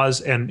to Oz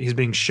and he's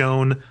being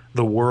shown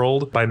the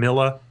world by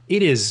Mila,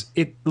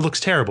 it looks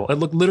terrible. It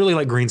looked literally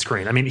like green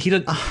screen. I mean,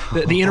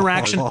 the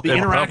interaction of the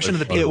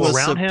It people was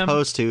around him.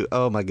 supposed to.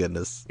 Oh my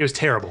goodness. It was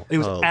terrible. It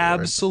was Lord.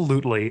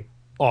 absolutely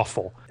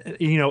awful. And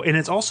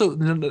it's also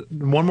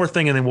one more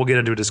thing, and then we'll get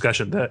into a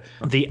discussion.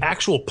 The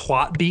actual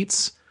plot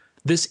beats.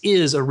 This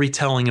is a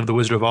retelling of The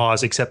Wizard of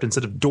Oz, except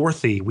instead of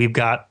Dorothy, we've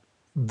got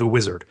the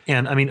wizard.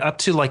 And I mean, up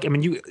to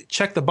you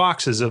check the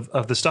boxes of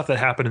the stuff that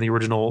happened in the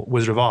original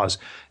Wizard of Oz.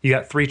 You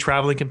got 3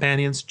 traveling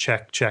companions,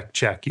 check, check,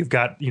 check. You've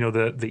got,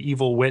 the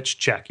evil witch,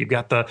 check. You've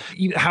got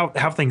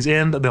how things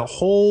end, the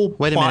whole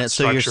Wait a plot minute.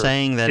 So you're structure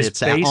saying that is it's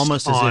based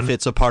almost as on- if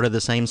it's a part of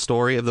the same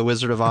story of the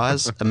Wizard of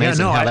Oz?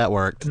 Amazing how that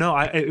worked. No,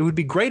 it would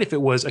be great if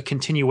it was a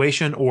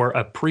continuation or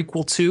a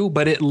prequel to,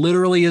 but it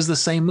literally is the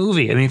same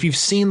movie. I mean, if you've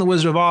seen The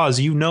Wizard of Oz,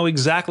 you know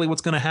exactly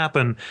what's going to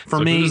happen. For So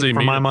who me, does he for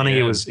meet my at the money,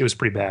 it end? was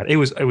pretty bad. It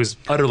was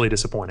utterly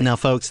disappointing. Now,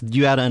 folks,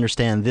 you got to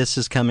understand this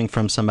is coming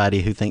from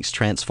somebody who thinks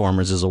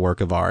Transformers is a work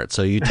of art.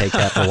 So you take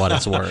that for what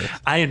it's worth.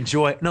 I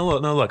enjoy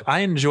look. I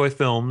enjoy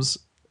films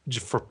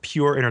for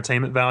pure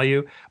entertainment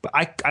value,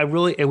 but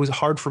it was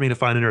hard for me to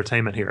find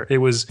entertainment here. It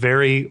was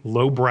very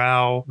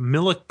lowbrow.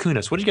 Mila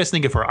Kunis, what did you guys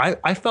think of her?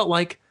 I felt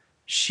like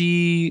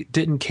she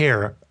didn't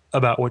care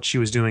about what she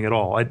was doing at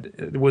all.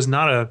 It was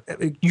not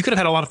you could have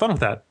had a lot of fun with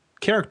that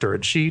character,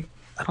 and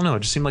I don't know, it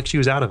just seemed like she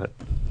was out of it.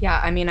 Yeah,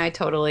 I mean, I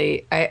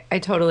totally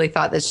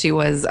thought that she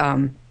was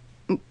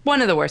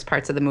one of the worst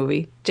parts of the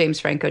movie. James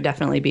Franco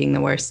definitely being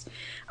the worst.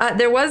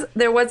 There was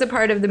a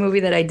part of the movie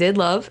that I did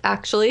love,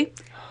 actually,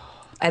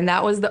 and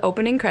that was the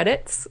opening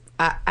credits.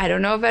 I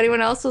don't know if anyone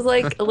else was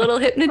like a little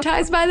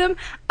hypnotized by them.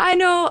 I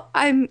know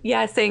I'm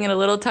saying it a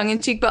little tongue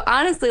in cheek, but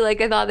honestly, like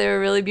I thought they were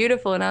really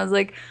beautiful, and I was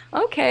like,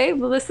 okay,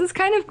 well this is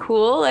kind of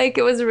cool. Like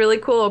it was a really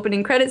cool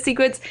opening credit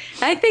sequence.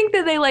 And I think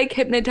that they like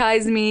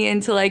hypnotized me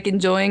into like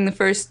enjoying the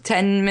first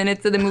 10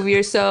 minutes of the movie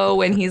or so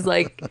when he's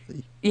like,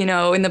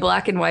 in the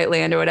black and white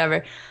land or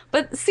whatever.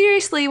 But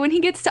seriously, when he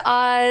gets to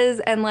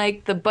Oz and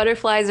like the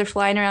butterflies are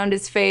flying around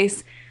his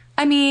face,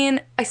 I mean,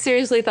 I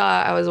seriously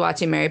thought I was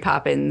watching Mary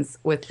Poppins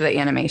with the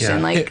animation.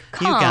 Yeah. Like,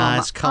 You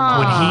guys, come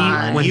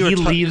on. When You he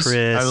were leaves,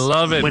 Chris. I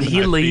love it. When he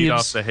I feed leaves-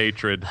 off the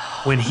hatred.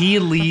 when he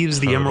leaves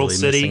the Emerald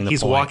Totally City, missing the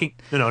he's point. walking.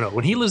 No.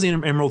 When he leaves the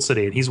Emerald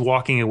City and he's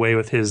walking away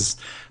with his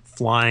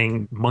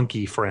flying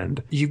monkey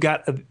friend, you've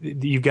got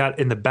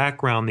in the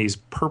background these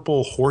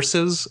purple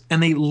horses,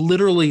 and they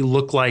literally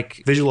look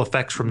like visual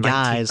effects from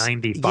Guys,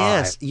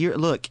 1995. yes,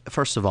 look,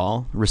 first of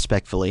all,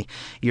 respectfully,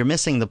 you're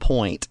missing the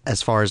point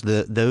as far as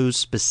those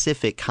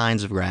specific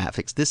kinds of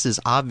graphics. This is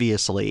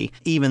obviously,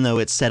 even though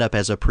it's set up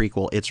as a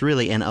prequel, it's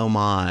really an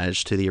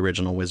homage to the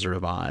original Wizard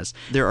of Oz.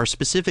 There are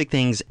specific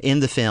things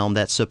in the film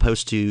that's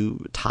supposed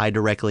to tie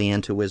directly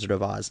into Wizard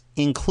of Oz,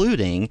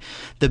 including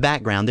the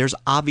background. There's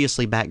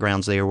obviously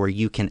backgrounds there where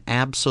you can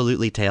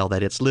absolutely tell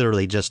that it's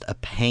literally just a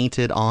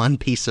painted on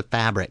piece of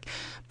fabric.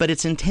 But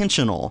it's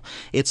intentional.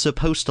 It's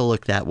supposed to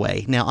look that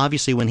way. Now,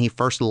 obviously, when he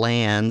first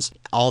lands,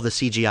 all the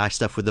CGI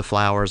stuff with the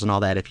flowers and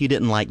all that, if you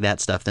didn't like that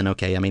stuff, then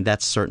okay, I mean,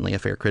 that's certainly a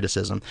fair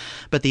criticism.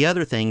 But the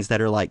other things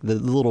that are like the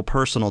little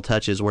personal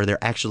touches where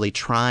they're actually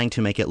trying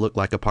to make it look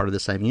like a part of the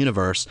same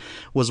universe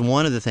was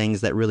one of the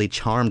things that really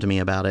charmed me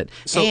about it.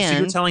 So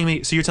you're telling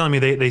me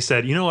they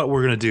said, you know what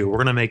we're gonna do?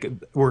 We're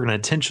gonna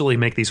intentionally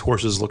make these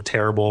horses look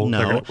terrible.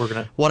 No, we're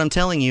gonna. What I'm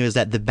telling you is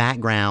that the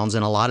backgrounds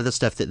and a lot of the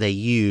stuff that they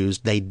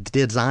used, they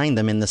designed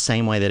them in the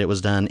same way that it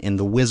was done in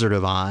The Wizard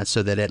of Oz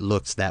so that it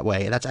looks that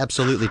way. That's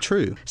absolutely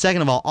true.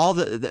 Second of all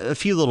a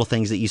few little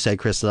things that you said,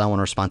 Chris, that I want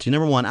to respond to.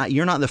 Number one,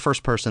 you're not the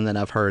first person that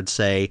I've heard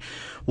say,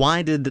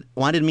 why did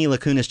Mila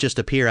Kunis just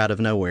appear out of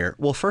nowhere?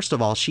 Well, first of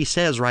all, she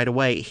says right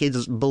away,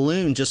 his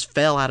balloon just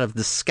fell out of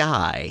the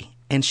sky.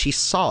 And she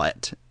saw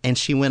it. And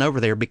she went over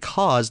there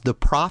because the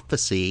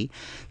prophecy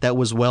that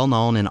was well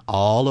known in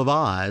all of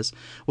Oz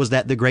was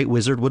that the great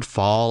wizard would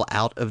fall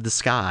out of the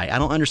sky. I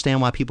don't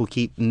understand why people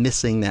keep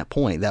missing that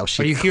point. That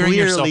she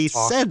clearly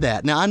said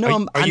that. Now I know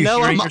I'm arguing. I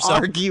know I'm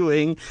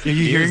arguing.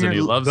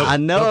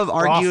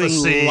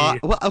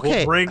 Well, okay,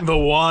 we'll bring the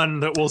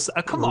one that will.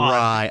 Come on,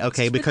 right?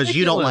 Okay, because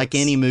you don't like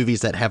any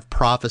movies that have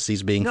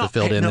prophecies being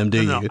fulfilled in them,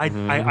 do you?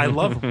 I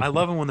love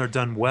them when they're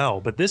done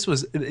well. But this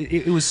was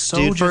it was so.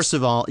 Dude, first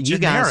of all,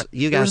 generic.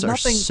 you guys are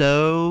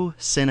so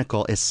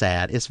cynical. It's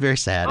sad. It's very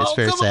sad. It's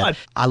very sad.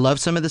 I love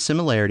some of the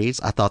similarities.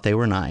 I thought they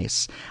were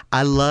nice.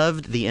 I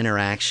loved the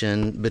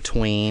interaction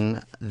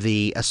between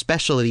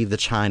especially the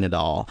China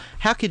doll.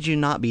 How could you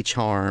not be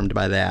charmed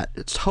by that?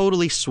 It's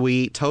totally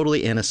sweet,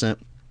 totally innocent.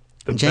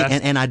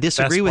 And I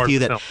disagree with you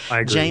that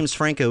James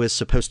Franco is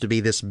supposed to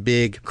be this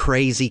big,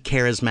 crazy,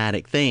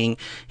 charismatic thing.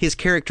 His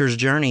character's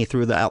journey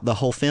throughout the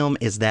whole film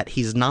is that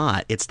he's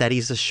not. It's that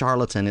he's a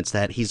charlatan. It's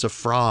that he's a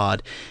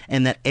fraud.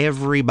 And that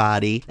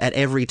everybody, at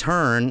every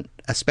turn,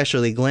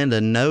 especially Glinda,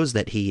 knows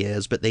that he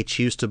is, but they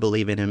choose to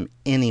believe in him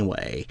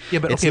anyway. Yeah,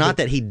 but it's not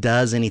that he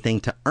does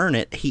anything to earn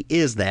it. He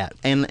is that.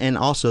 And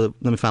also,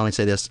 let me finally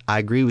say this. I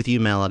agree with you,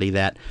 Melody,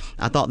 that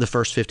I thought the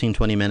first 15,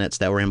 20 minutes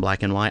that were in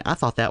black and white, I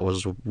thought that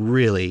was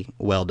really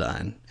well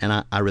done.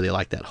 And I really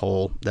liked that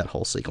whole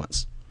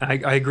sequence. I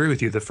agree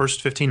with you. The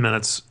first 15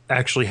 minutes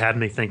actually had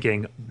me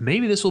thinking,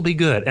 maybe this will be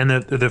good. And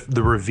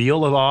the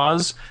reveal of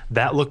Oz,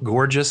 that looked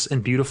gorgeous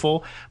and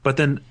beautiful. But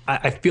then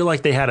I feel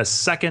like they had a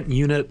second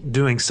unit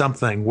doing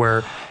something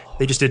where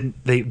they just didn't.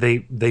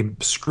 They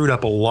screwed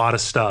up a lot of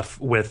stuff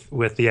with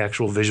the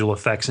actual visual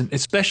effects, and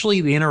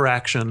especially the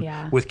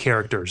interaction with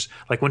characters.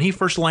 Like when he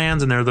first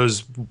lands and there are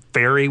those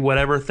fairy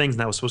whatever things, and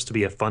that was supposed to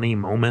be a funny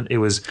moment. It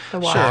was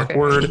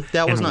awkward.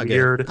 That was not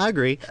weird. Good. I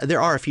agree. There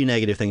are a few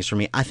negative things for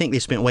me. I think they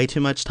spent way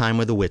too much time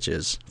with the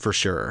witches, for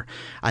sure.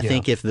 I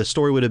think if the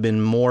story would have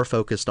been more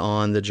focused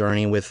on the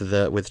journey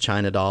with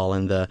China Doll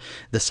and the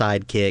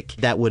sidekick,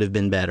 that would have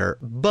been better.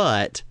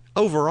 But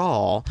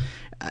overall,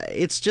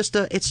 it's just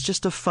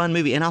a fun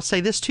movie. And I'll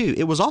say this too,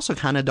 it was also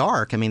kind of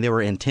dark. I mean, there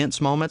were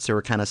intense moments, there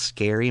were kind of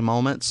scary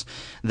moments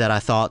that I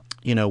thought,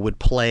 would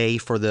play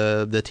for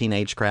the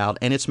teenage crowd,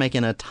 and it's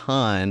making a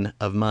ton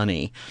of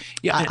money.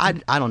 Yeah,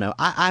 I don't know.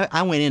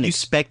 I went in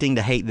expecting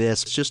to hate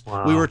this. It's just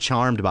we were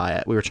charmed by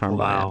it.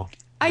 By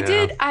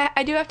it.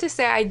 I do have to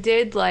say I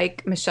did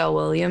like Michelle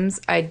Williams.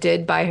 I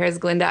did buy her as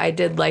Glinda. I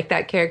did like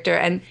that character,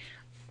 and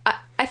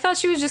I thought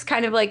she was just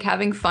kind of like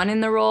having fun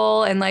in the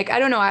role, and like I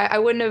don't know, I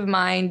wouldn't have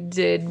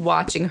minded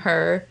watching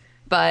her,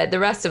 but the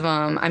rest of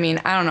them, I mean,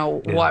 I don't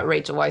know what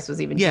Rachel Weisz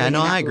was even doing. Yeah,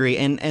 no, I agree.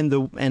 And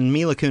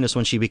Mila Kunis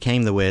when she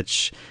became the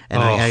witch,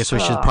 and I guess we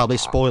should probably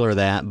spoiler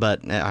that,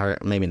 but or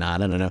maybe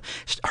not. I don't know.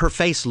 Her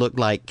face looked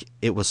like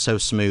it was so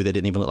smooth it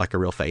didn't even look like a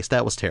real face.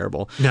 That was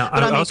terrible. Now,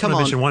 I also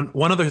want to mention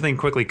one other thing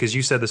quickly, because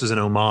you said this was an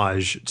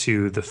homage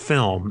to the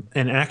film.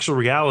 In actual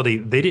reality,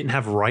 they didn't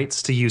have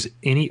rights to use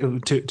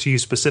to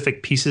use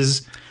specific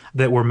pieces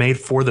that were made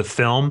for the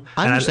film.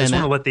 I understand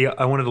I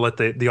wanted to let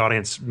the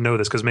audience know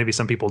this, because maybe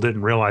some people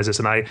didn't realize this.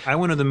 And I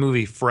went to the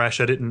movie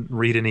fresh. I didn't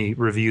read any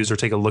reviews or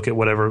take a look at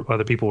whatever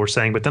other people were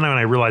saying. But then when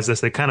I realized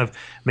this, it kind of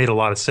made a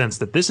lot of sense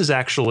that this is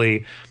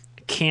actually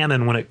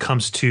canon when it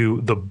comes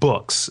to the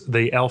books,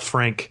 the L.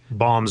 Frank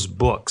Baum's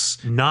books,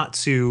 not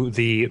to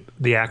the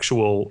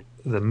actual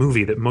the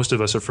movie that most of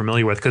us are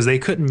familiar with, because they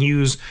couldn't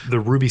use the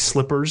ruby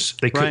slippers.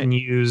 They couldn't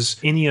use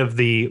any of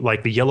the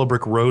yellow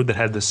brick road that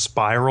had the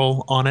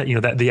spiral on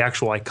it, that the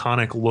actual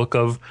iconic look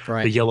of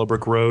the yellow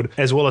brick road,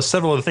 as well as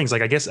several other things.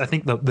 Like I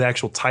think the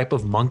actual type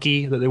of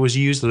monkey that was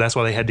used, so that's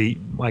why they had to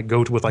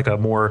go with a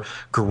more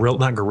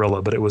not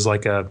gorilla, but it was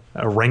like a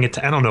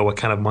orangutan. I don't know what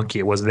kind of monkey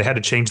it was. They had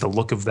to change the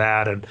look of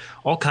that and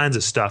all kinds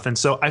of stuff. And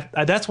so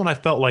that's when I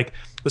felt like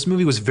this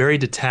movie was very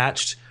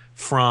detached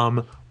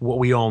from what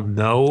we all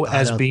know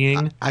as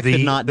being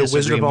the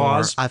Wizard of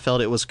Oz. I felt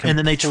it was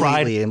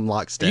completely in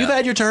lockstep. You've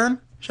had your turn.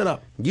 Shut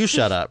up. You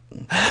shut up.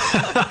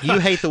 You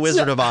hate the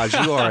Wizard of Oz.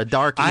 You are a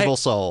dark, evil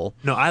soul.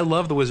 No, I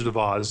love the Wizard of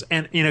Oz,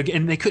 and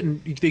and they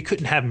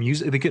couldn't have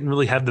music. They couldn't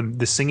really have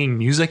the singing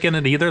music in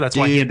it either. That's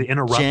why he had to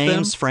interrupt them.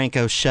 James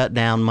Franco shut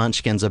down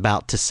Munchkin's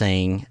about to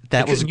sing.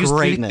 That was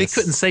greatness. They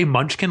couldn't say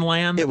Munchkin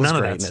Land. It was none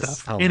greatness. Of that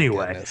stuff. Oh,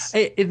 anyway,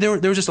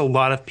 there was just a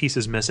lot of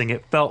pieces missing.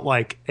 It felt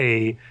like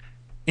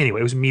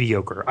Anyway, it was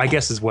mediocre, I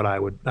guess, is what I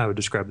would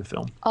describe the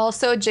film.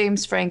 Also,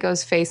 James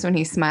Franco's face when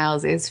he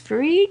smiles is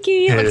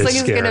freaky. It looks like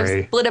he's going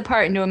to split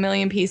apart into a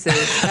million pieces.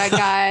 That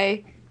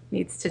guy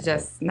needs to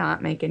just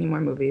not make any more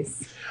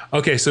movies.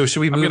 Okay, so should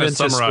we move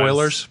into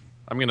spoilers?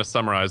 I'm going to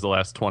summarize the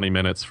last 20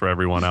 minutes for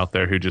everyone out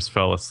there who just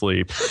fell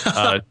asleep.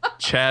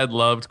 Chad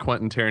loved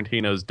Quentin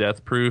Tarantino's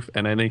Death Proof,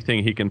 and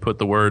anything he can put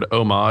the word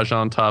homage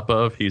on top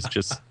of, he's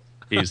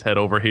head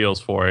over heels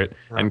for it.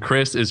 Right. And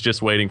Chris is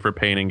just waiting for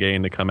Pain and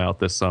Gain to come out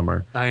this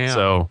summer. I am.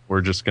 So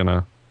we're just going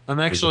to...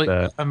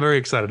 I'm very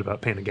excited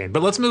about Pain and Gain.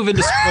 But let's move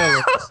into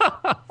spoilers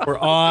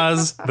for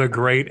Oz the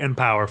Great and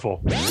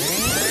Powerful.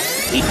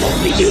 He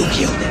told me you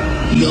killed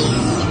him. No.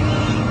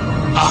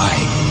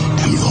 I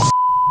am your...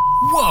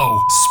 Whoa!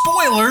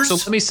 Spoilers! So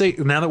let me say,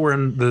 now that we're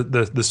in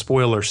the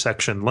spoiler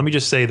section, let me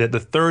just say that the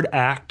third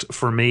act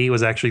for me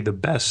was actually the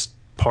best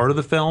part of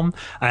the film.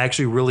 I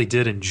actually really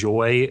did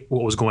enjoy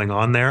what was going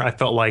on there. I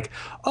felt like,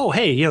 oh,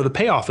 hey, the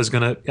payoff is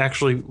going to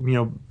actually,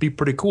 be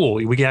pretty cool.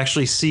 We can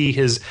actually see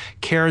his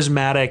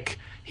charismatic,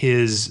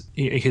 his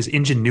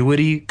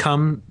ingenuity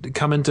come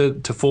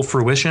into full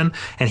fruition,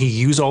 and he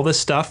use all this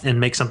stuff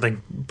and make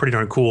something pretty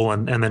darn cool.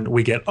 And then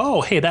we get,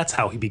 oh, hey, that's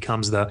how he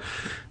becomes the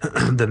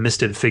the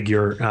misted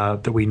figure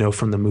that we know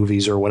from the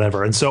movies or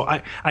whatever. And so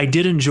I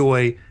did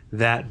enjoy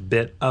that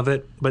bit of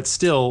it, but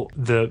still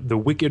the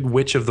Wicked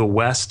Witch of the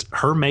West,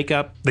 her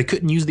makeup, they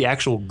couldn't use the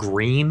actual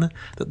green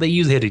that they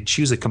used. They had to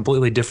choose a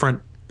completely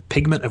different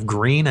pigment of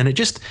green, and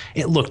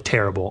it looked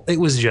terrible. It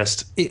was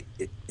just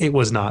it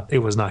was not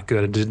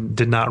good. It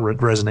did not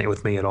resonate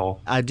with me at all.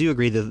 I do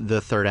agree that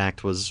the third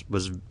act was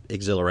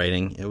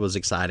exhilarating. It was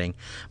exciting,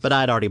 but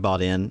I'd already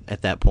bought in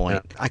at that point.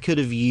 Yeah. I could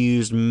have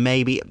used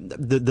maybe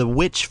the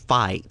witch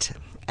fight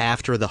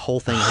after the whole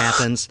thing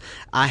happens.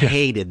 I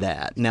hated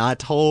that. Now, I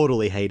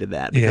totally hated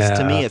that because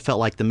to me it felt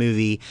like the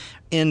movie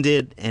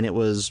ended and it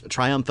was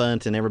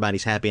triumphant and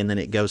everybody's happy, and then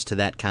it goes to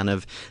that kind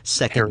of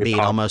second beat,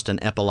 almost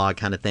an epilogue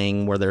kind of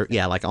thing where they're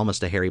like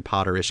almost a Harry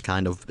Potter-ish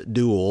kind of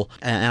duel,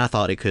 and I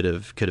thought it could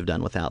have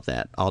done without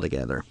that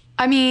altogether.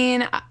 I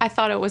mean, I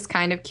thought it was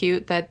kind of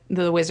cute that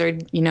the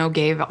wizard,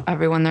 gave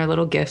everyone their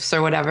little gifts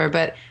or whatever,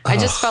 but I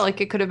just felt like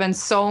it could have been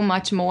so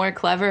much more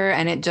clever,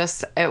 and it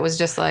was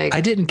just like,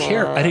 I didn't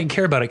care. I didn't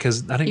care about it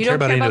because I didn't care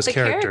about any of those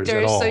characters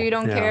at all. So you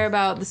don't care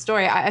about the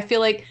story. I feel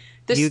like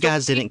you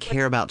guys didn't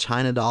care about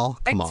China Doll?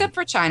 Come on. Except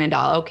for China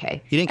Doll,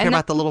 okay. You didn't care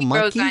about the little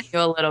monkey? On you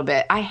a little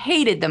bit. I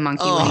hated the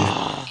monkey when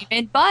he came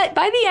in, but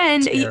by the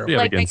end,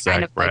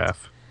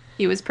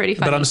 he was pretty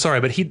funny. But I'm sorry,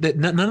 but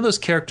none of those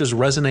characters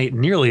resonate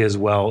nearly as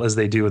well as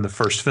they do in the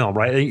first film,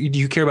 right? Do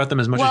you care about them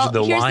as much as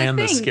the lion,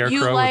 the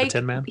scarecrow, or the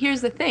Tin Man? Here's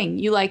the thing.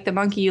 You like the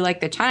monkey, you like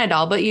the China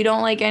Doll, but you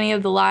don't like any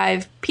of the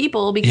live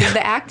people because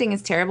the acting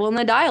is terrible and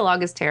the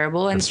dialogue is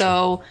terrible. And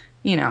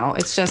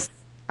it's just...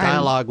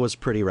 Dialogue was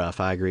pretty rough.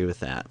 I agree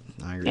with that.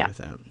 With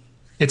that.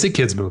 It's a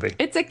kid's movie.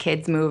 It's a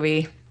kid's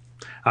movie.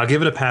 I'll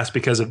give it a pass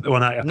because of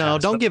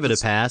don't give it a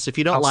pass. If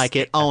you don't like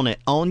it, own it.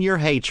 Own your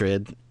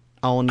hatred.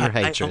 Own your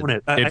hatred. I own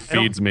it. It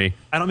feeds me.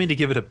 I don't mean to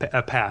give it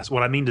a pass.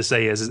 What I mean to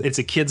say is it's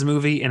a kid's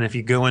movie, and if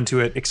you go into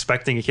it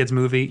expecting a kid's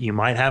movie, you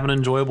might have an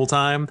enjoyable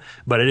time,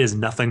 but it is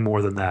nothing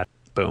more than that.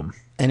 Boom.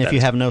 And if you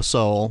have no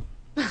soul,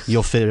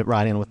 you'll fit it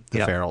right in with the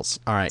Ferrells.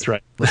 All right. That's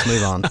right. Let's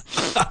move on.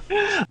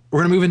 We're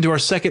going to move into our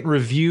second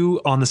review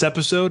on this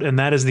episode, and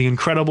that is The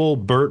Incredible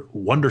Burt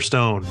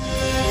Wonderstone.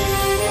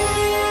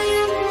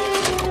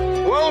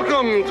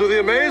 Welcome to the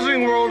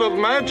amazing world of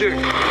magic.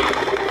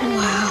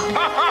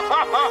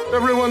 Wow.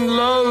 Everyone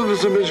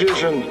loves a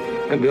magician,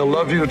 and they'll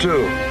love you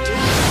too.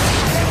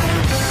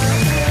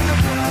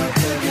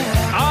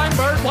 I'm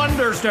Burt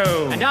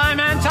Wonderstone. And I'm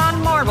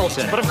Anton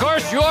Marvelson. But of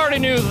course, you already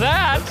knew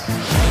that.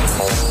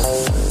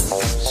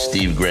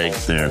 Steve Gregg,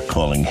 they're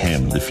calling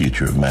him the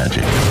future of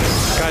magic.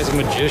 This guy's a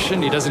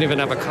magician. He doesn't even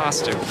have a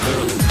costume.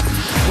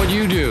 What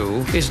you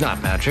do is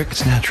not magic.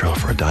 It's natural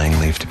for a dying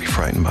leaf to be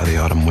frightened by the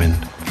autumn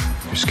wind.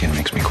 Your skin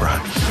makes me cry.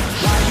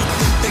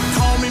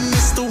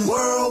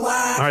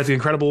 All right, The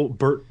Incredible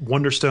Burt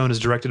Wonderstone is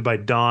directed by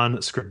Don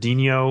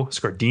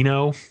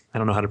Scardino. I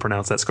don't know how to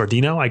pronounce that.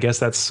 Scardino, I guess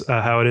that's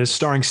how it is.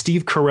 Starring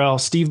Steve Carell,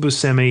 Steve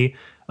Buscemi,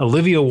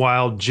 Olivia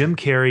Wilde, Jim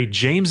Carrey,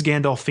 James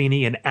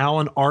Gandolfini, and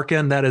Alan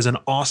Arkin. That is an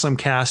awesome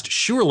cast.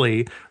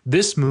 Surely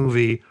this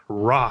movie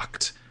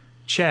rocked.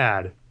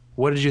 Chad,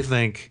 what did you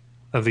think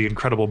of The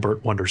Incredible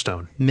Burt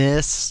Wonderstone?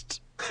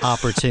 Missed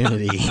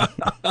opportunity.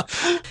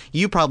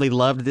 You probably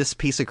loved this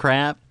piece of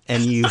crap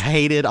and you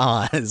hated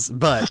Oz,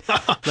 but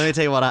let me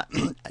tell you what,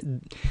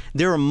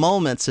 there are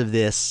moments of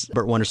this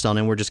Burt Wonderstone,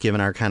 and we're just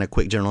giving our kind of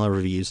quick general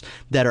overviews,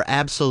 that are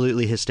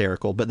absolutely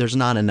hysterical, but there's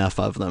not enough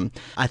of them.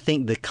 I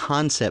think the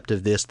concept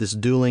of this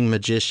dueling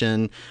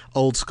magician,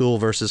 old school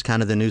versus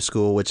kind of the new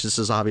school, which this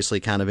is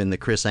obviously kind of in the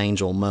Chris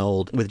Angel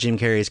mold with Jim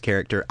Carrey's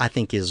character, I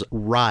think is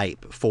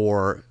ripe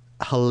for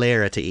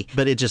hilarity,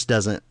 but it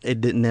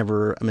didn't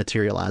never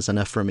materialize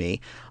enough for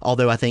me.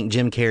 Although I think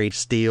Jim Carrey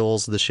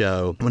steals the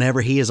show.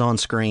 Whenever he is on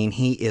screen,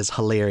 he is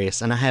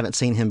hilarious, and I haven't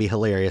seen him be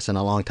hilarious in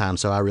a long time,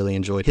 so I really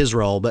enjoyed his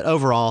role. But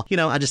overall,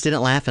 I just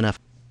didn't laugh enough.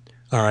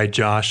 All right,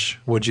 Josh,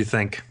 what'd you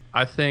think?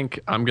 I think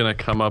I'm going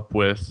to come up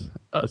with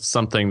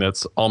something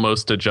that's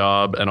almost a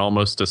job and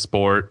almost a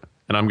sport,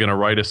 and I'm going to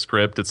write a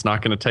script. It's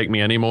not going to take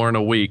me any more than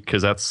a week,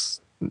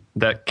 because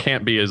that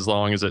can't be as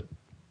long as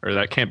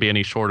that can't be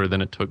any shorter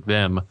than it took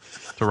them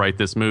to write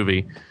this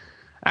movie.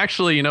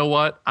 Actually, you know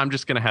what? I'm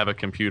just going to have a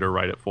computer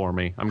write it for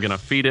me. I'm going to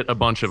feed it a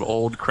bunch of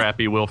old,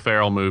 crappy Will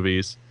Ferrell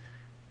movies,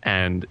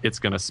 and it's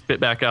going to spit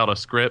back out a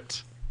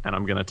script, and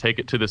I'm going to take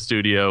it to the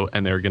studio,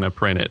 and they're going to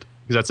print it.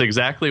 Because that's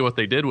exactly what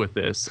they did with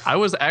this. I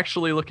was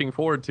actually looking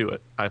forward to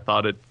it. I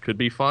thought it could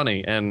be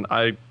funny, and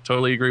I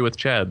totally agree with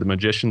Chad. The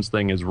magicians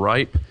thing is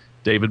ripe.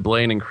 David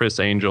Blaine and Chris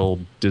Angel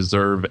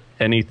deserve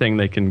anything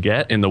they can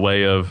get in the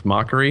way of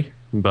mockery,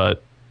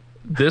 but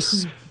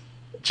this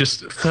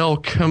just fell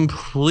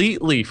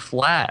completely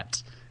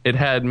flat. It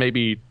had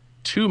maybe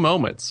 2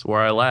 moments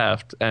where I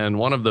laughed, and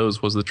one of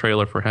those was the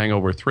trailer for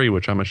Hangover 3,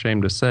 which I'm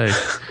ashamed to say.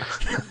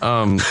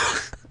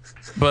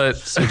 But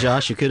so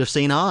Josh, you could have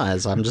seen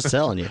Oz. I'm just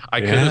telling you. I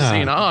could have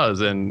seen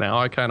Oz, and now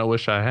I kind of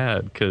wish I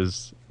had,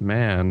 because,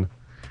 man,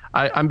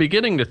 I'm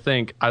beginning to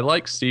think I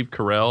like Steve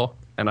Carell,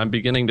 and I'm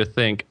beginning to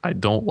think I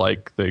don't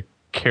like the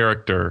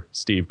character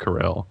Steve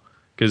Carell,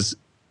 because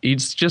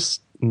he's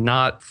just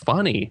not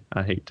funny.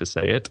 I hate to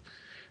say it.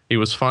 He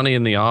was funny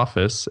in The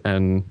Office,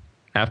 and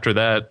after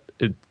that,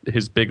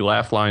 his big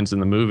laugh lines in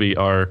the movie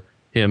are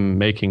him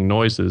making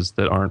noises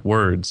that aren't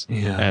words,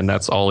 and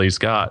that's all he's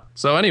got.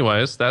 So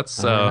anyways,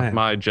 that's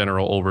my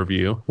general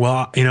overview.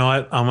 Well, you know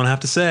what? I'm going to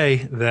have to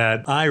say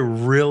that I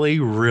really,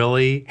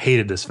 really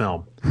hated this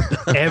film.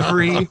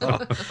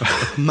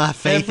 My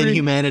faith in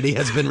humanity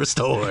has been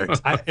restored.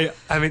 I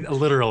mean,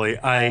 literally,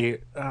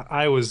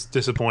 I was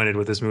disappointed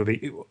with this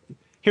movie.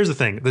 Here's the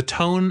thing. The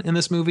tone in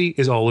this movie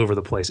is all over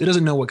the place. It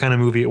doesn't know what kind of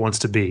movie it wants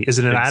to be. Is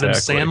it an Adam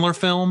Sandler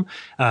film?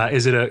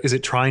 Is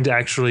it trying to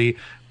actually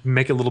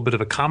make a little bit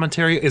of a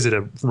commentary? Is it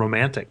a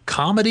romantic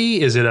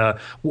comedy?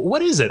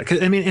 What is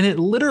it? I mean, and it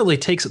literally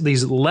takes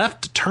these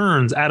left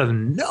turns out of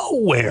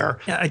nowhere.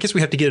 I guess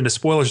we have to get into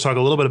spoilers to talk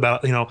a little bit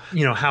about, you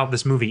know how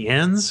this movie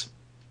ends.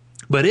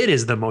 But it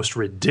is the most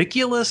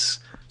ridiculous,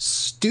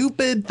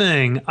 stupid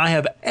thing I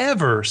have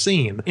ever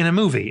seen in a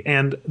movie.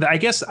 And I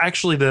guess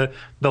actually the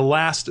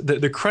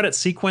credit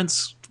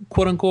sequence,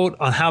 quote unquote,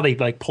 on how they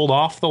like pulled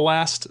off the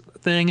last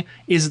thing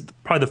is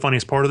probably the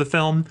funniest part of the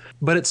film,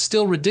 but it's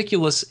still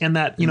ridiculous in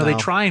that, they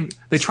try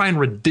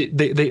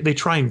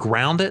and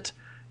ground it,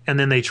 and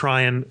then they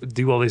try and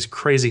do all these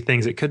crazy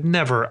things. It could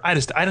never. I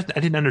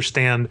didn't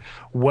understand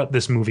what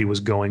this movie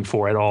was going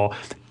for at all.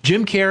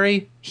 Jim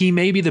Carrey, he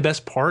may be the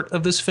best part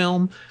of this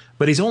film,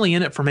 but he's only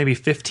in it for maybe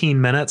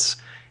 15 minutes.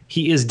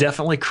 He is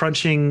definitely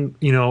crunching,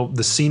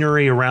 the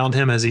scenery around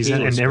him as he's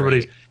in, and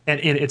everybody. And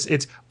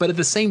it's but at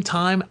the same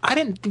time, I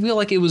didn't feel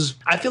like it was.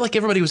 I feel like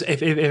everybody was.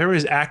 If everybody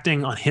was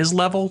acting on his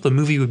level, the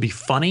movie would be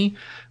funny.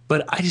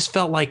 But I just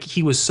felt like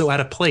he was so out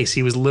of place.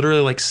 He was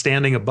literally like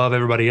standing above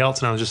everybody else,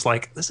 and I was just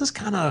like, this is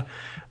kind of.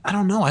 I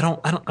don't know.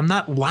 I'm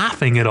not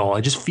laughing at all.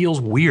 It just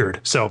feels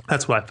weird. So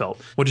that's what I felt.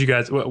 What do you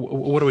guys?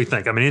 What do we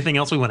think? I mean, anything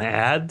else we want to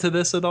add to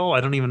this at all?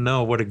 I don't even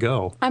know where to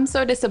go. I'm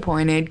so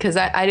disappointed because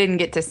I didn't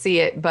get to see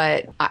it,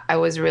 but I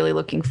was really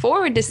looking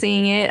forward to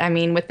seeing it. I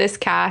mean, with this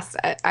cast,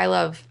 I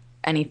love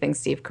anything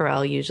Steve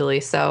Carell usually.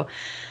 So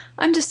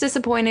I'm just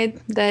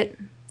disappointed that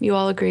you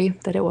all agree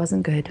that it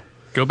wasn't good.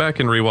 Go back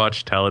and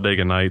rewatch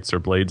Talladega Nights or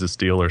Blades of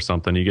Steel or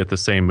something. You get the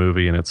same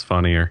movie and it's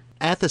funnier.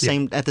 At the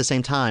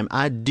same time,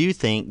 I do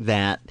think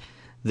that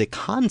the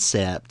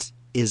concept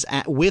is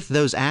with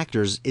those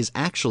actors is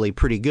actually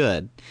pretty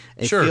good.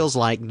 It feels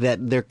like that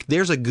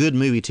there's a good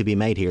movie to be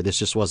made here. This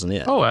just wasn't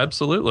it. Oh,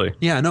 absolutely.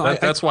 Yeah, no,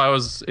 that's why I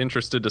was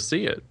interested to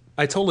see it.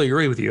 I totally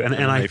agree with you, and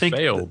I think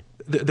failed.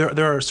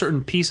 There are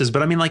certain pieces,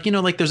 but I mean, like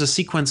there's a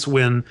sequence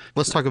when.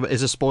 Let's talk about.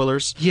 Is it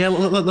spoilers? Yeah,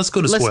 let's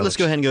go to spoilers. Let's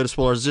go ahead and go to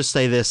spoilers. Just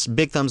say this: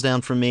 big thumbs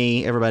down from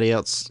me. Everybody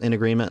else in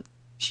agreement?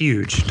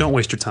 Huge. Don't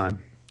waste your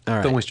time. All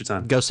right. Don't waste your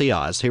time. Go see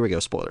Oz. Here we go.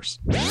 Spoilers.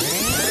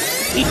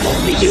 He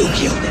told me you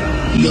killed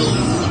him. No,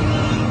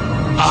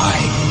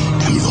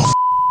 I am the.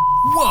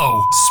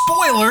 Whoa!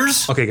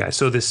 Spoilers. Okay, guys.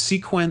 So the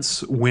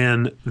sequence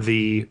when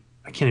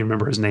I can't even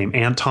remember his name.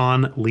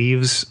 Anton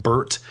leaves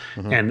Bert,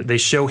 and they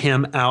show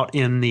him out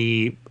in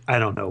the, I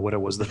don't know what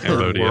it was, the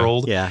third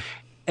world. Yeah.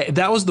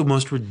 That was the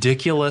most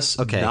ridiculous,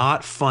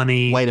 not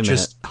funny. Wait a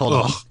minute. Hold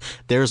on.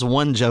 There's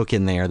one joke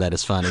in there that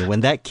is funny.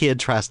 When that kid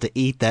tries to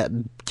eat that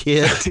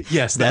kid.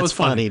 Yes, that was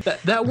funny.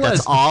 That was.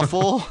 That's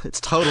awful. It's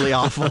totally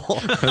awful.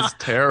 That's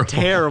terrible.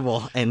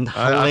 Terrible and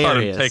hilarious. I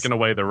thought him taking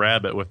away the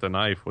rabbit with the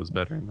knife was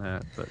better than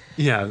that. But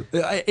yeah,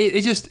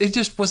 it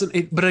just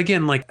wasn't. But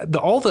again, like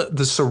all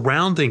the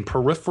surrounding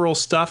peripheral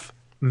stuff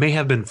may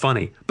have been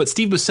funny, but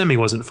Steve Buscemi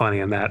wasn't funny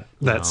in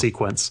that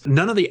sequence.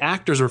 None of the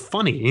actors are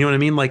funny. You know what I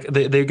mean? Like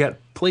they got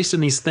placed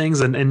in these things,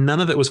 and none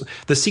of it was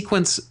the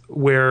sequence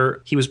where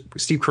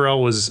Steve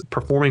Carell was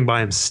performing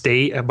by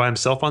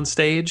himself on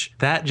stage.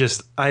 That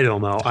just, I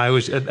don't know. I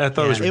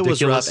thought it was ridiculous. It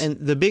was rough. And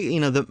the big,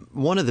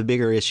 one of the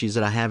bigger issues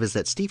that I have is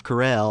that Steve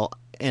Carell,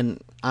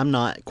 and I'm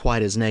not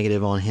quite as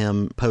negative on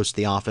him post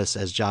The Office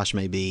as Josh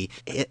may be.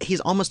 He's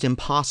almost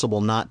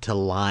impossible not to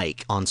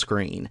like on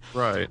screen.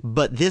 Right.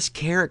 But this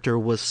character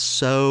was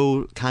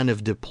so kind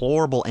of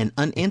deplorable and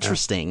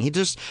uninteresting. Yeah.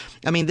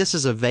 This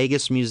is a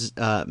Vegas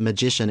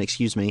magician,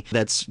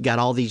 that's got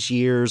all these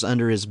years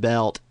under his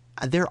belt.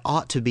 There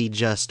ought to be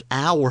just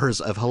hours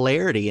of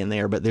hilarity in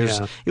there, but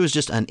it was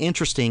just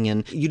uninteresting,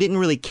 and you didn't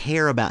really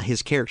care about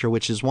his character,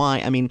 which is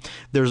why,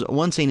 there's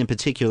one scene in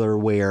particular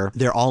where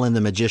they're all in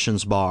the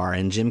magician's bar,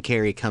 and Jim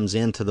Carrey comes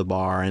into the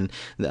bar, and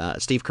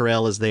Steve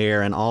Carell is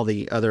there, and all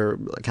the other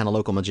kind of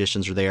local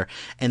magicians are there,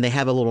 and they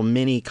have a little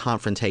mini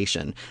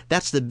confrontation.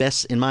 That's the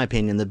best, in my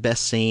opinion, the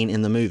best scene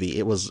in the movie.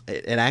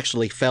 It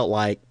actually felt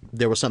like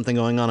there was something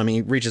going on. I mean,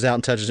 he reaches out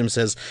and touches him and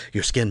says,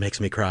 "Your skin makes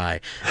me cry."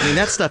 I mean,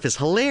 that stuff is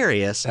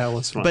hilarious. That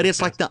was fun. But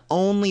it's like the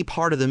only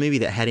part of the movie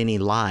that had any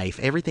life.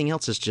 Everything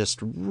else is just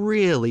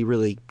really,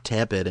 really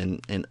tepid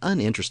and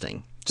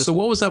uninteresting. So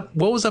what was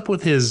up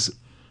with his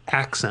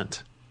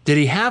accent? Did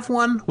he have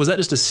one? Was that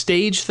just a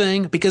stage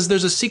thing? Because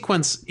there's a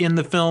sequence in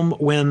the film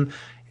when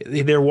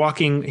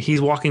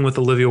he's walking with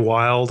Olivia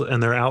Wilde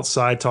and they're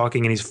outside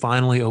talking and he's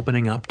finally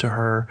opening up to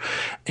her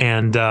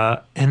and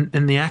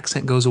the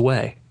accent goes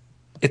away.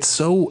 It's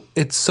so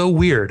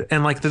weird.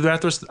 And like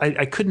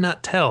I could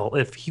not tell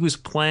if he was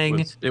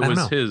playing. It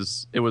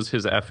was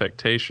his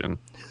affectation.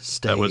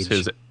 Stage.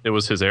 It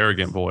was his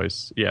arrogant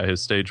voice. Yeah,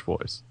 his stage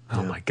voice.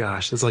 Oh my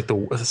gosh, it's like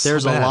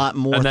there's a lot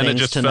more. And then things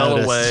it just to fell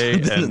notice. away,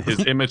 and his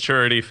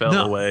immaturity fell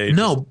away.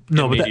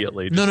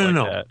 Immediately.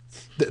 No.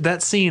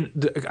 That scene,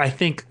 I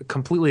think,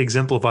 completely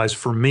exemplifies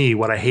for me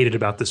what I hated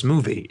about this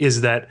movie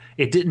is that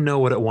it didn't know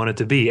what it wanted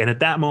to be, and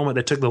at that moment,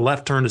 they took the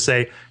left turn to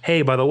say,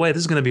 "Hey, by the way,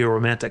 this is going to be a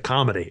romantic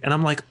comedy," and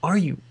I'm like, "Are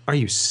you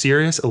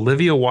serious?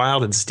 Olivia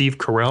Wilde and Steve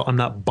Carell? I'm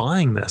not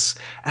buying this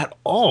at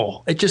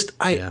all." It just,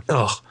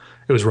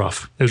 It was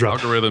rough.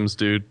 Algorithms,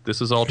 dude.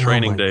 This is all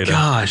training data.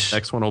 Gosh.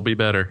 Next one will be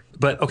better.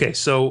 But okay,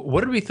 so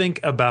what did we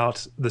think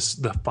about the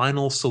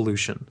final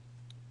solution?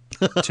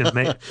 To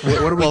make, what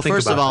do we Well, think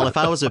first about of all, that? if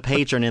I was a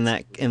patron in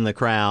the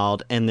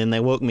crowd and then they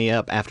woke me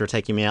up after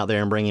taking me out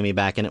there and bringing me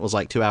back and it was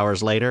like 2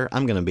 hours later,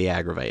 I'm going to be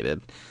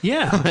aggravated.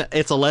 Yeah.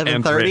 It's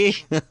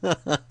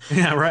 11:30.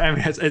 Yeah, right.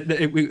 I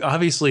mean, we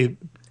obviously.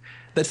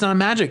 That's not a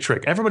magic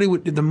trick. Everybody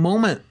would, the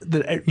moment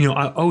that,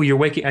 you're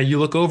waking, you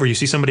look over, you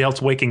see somebody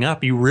else waking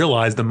up, you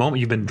realize the moment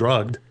you've been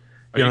drugged.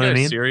 You know what I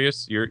mean? guys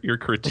serious? You're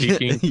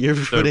critiquing You're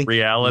the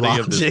reality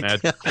logic. of this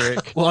magic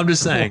trick? Well, I'm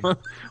just saying.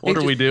 What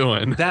are we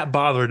doing? That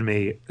bothered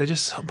me. It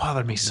just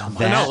bothered me so much.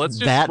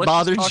 That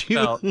bothered you?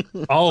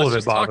 All of it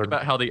Let's bothered talk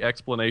about how the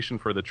explanation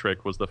for the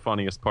trick was the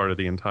funniest part of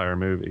the entire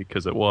movie,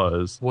 because it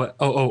was. What?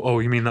 Oh,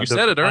 you mean You the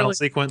said it final earlier.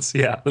 sequence?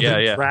 Yeah.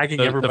 Yeah. Dragging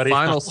the everybody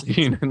final out.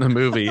 scene in the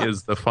movie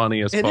is the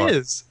funniest It part.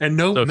 is. And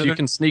So if you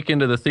can sneak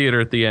into the theater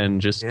at the end,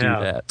 just do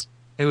that.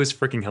 It was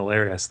freaking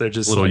hilarious. They're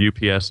just Little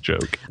UPS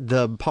joke.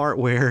 The part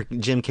where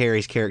Jim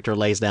Carrey's character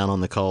lays down on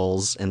the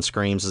coals and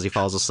screams as he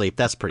falls asleep,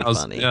 that's pretty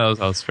funny. Yeah,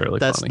 that was fairly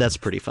funny. That's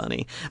pretty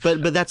funny.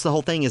 But that's the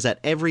whole thing, is that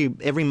every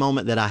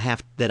moment that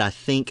I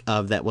think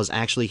of that was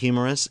actually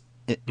humorous,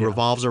 it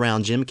revolves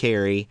around Jim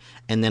Carrey,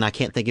 and then I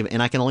can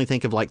only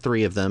think of like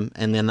 3 of them,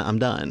 and then I'm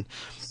done.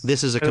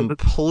 This is a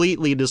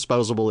completely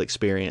disposable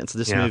experience.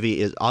 This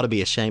movie ought to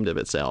be ashamed of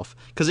itself,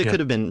 because it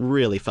could have been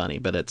really funny,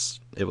 but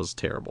it was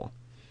terrible.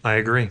 I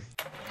agree.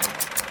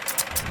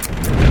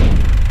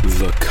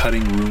 The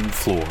cutting room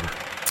floor.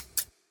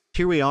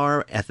 Here we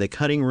are at the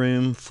cutting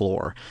room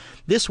floor.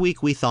 This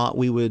week we thought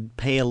we would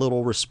pay a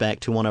little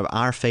respect to one of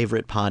our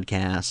favorite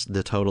podcasts,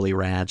 The Totally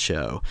Rad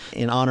Show.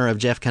 In honor of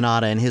Jeff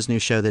Kanata and his new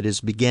show that is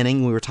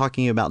beginning, we were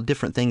talking about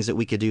different things that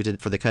we could do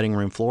for the cutting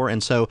room floor,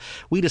 and so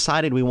we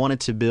decided we wanted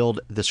to build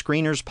the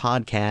Screeners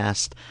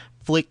Podcast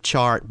Flick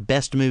Chart,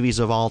 Best Movies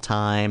of All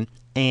Time,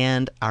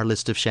 and our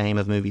list of shame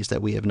of movies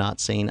that we have not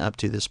seen up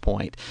to this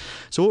point.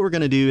 So what we're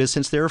going to do is,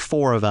 since there are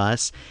 4 of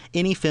us,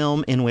 any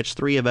film in which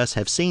 3 of us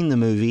have seen the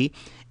movie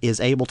is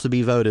able to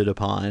be voted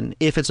upon.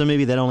 If it's a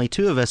movie that only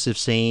 2 of us have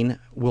seen,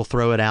 we'll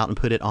throw it out and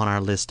put it on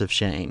our list of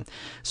shame.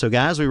 So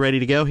guys, we ready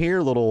to go here?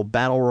 A little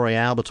battle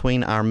royale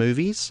between our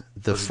movies.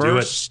 The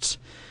first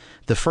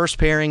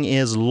pairing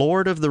is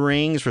Lord of the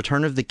Rings,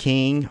 Return of the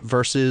King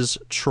versus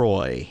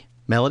Troy.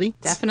 Melody?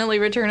 Definitely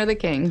Return of the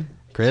King.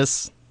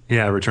 Chris?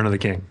 Yeah, Return of the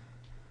King.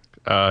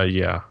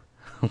 Yeah.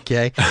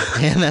 Okay.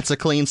 And that's a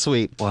clean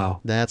sweep.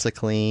 Wow. That's a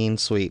clean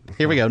sweep.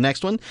 Here we go.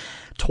 Next one.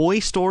 Toy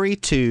Story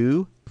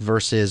 2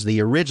 versus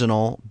the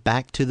original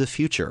Back to the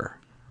Future.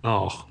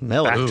 Oh.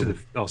 Melody.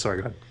 Sorry,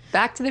 go ahead.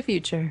 Back to the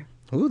Future.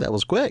 Ooh, that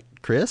was quick.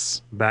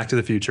 Chris? Back to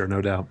the Future,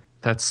 no doubt.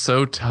 That's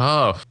so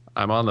tough.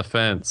 I'm on the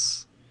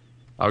fence.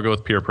 I'll go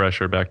with peer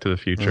pressure, Back to the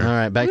Future. All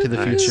right, Back to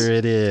the Future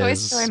it is. Toy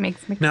Story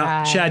makes me Now,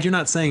 cry. Chad, you're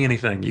not saying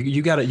anything.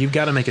 You've got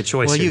to make a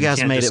choice. Well, here. you guys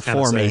can't made just it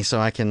kinda for me, say-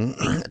 so I can...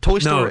 Toy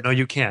Story. No,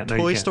 you can't. No,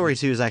 you Toy can't. Story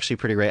 2 is actually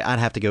pretty great. I'd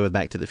have to go with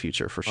Back to the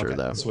Future for sure,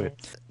 though. Sweet.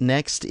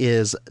 Next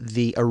is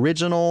the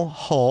original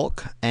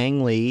Hulk,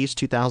 Ang Lee's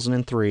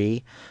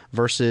 2003,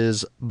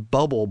 versus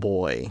Bubble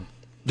Boy.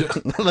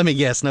 Let me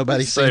guess,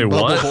 nobody's Say seen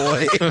Bubble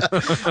what? Boy.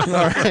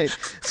 All right,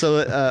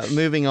 so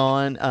moving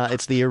on,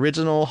 it's the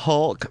original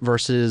Hulk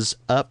versus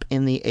Up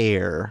in the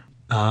Air,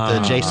 the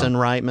Jason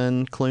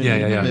Reitman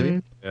Clooney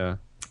movie. Yeah.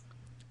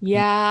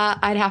 Yeah,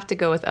 I'd have to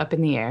go with Up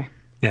in the Air.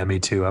 Yeah, me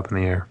too. Up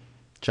in the Air.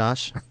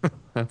 Josh?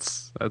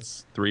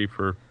 That's 3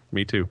 for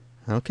me too.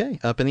 Okay,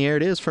 Up in the Air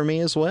it is for me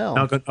as well.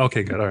 Oh, good.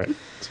 Okay, good. All right.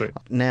 Sweet.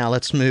 Now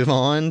let's move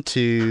on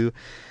to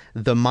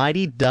The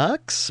Mighty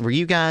Ducks. Were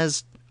you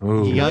guys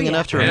young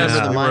enough to remember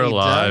Yeah, The we were Mighty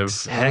alive.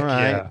 Ducks? Heck All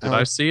right. yeah. Did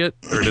I see it,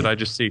 or did I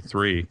just see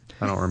 3?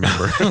 I don't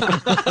remember.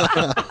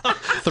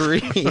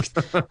 3.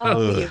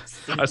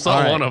 I saw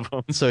All right. one of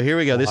them. So here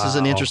we go. This is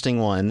an Wow. interesting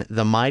one.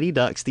 The Mighty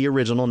Ducks, the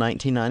original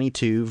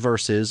 1992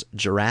 versus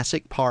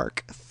Jurassic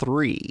Park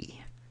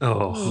 3.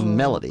 Oh.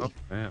 Melody.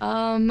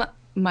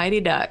 Mighty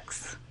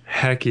Ducks.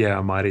 Heck yeah,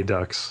 Mighty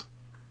Ducks.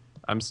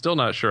 I'm still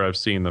not sure I've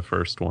seen the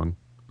first one,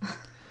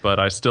 but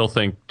I still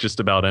think just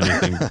about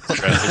anything.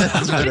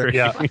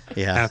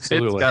 Yeah,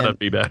 absolutely. It's gotta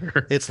be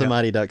better. It's the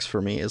Mighty Ducks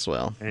for me as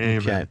well. Amen.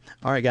 Okay.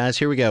 All right, guys,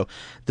 here we go.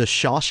 The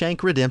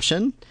Shawshank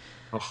Redemption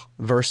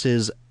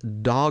versus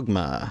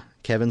Dogma.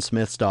 Kevin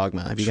Smith's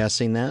Dogma. Have you guys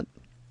seen that?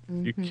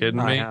 You kidding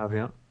me? I have,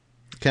 yeah.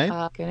 Okay.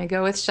 Gonna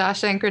go with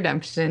Shawshank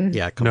Redemption.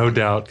 Yeah, No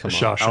doubt.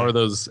 Shawshank. How are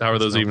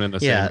those even in the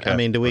same Yeah, I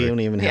mean, do we category?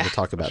 don't even have to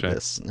talk about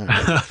this? All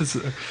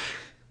right.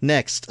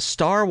 Next,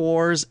 Star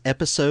Wars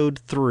Episode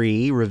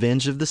 3,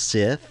 Revenge of the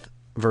Sith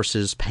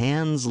versus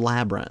Pan's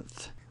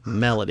Labyrinth.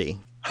 Melody.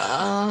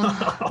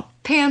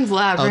 Pan's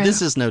Labyrinth. Oh,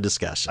 this is no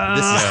discussion.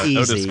 This is easy.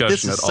 no discussion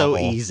This is at so all.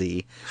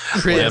 easy.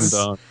 Chris,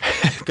 Slam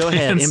go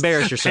ahead. Pan's-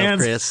 Embarrass yourself,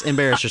 Pan's- Chris.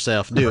 Embarrass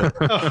yourself. Do it.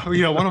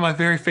 One of my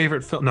very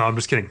favorite films. No, I'm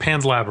just kidding.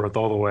 Pan's Labyrinth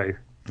all the way.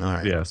 All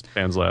right. Yes,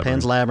 Pan's Labyrinth.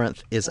 Pan's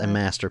Labyrinth is a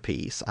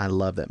masterpiece. I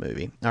love that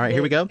movie. All right,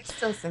 here we go. I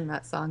still sing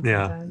that song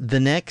Yeah. sometimes. The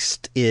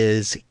next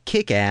is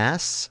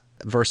Kick-Ass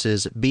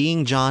versus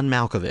Being John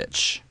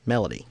Malkovich.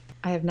 Melody.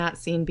 I have not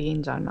seen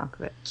Being John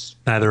Malkovich.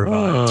 Neither have I.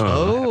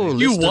 Oh,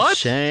 You list of what?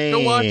 shame. Go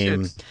watch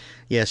it.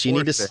 Yes, you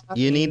need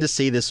to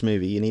see this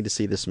movie. You need to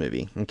see this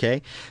movie.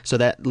 Okay, so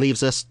that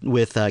leaves us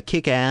with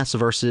Kick-Ass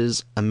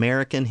versus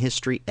American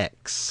History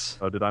X.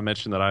 Oh, did I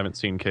mention that I haven't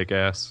seen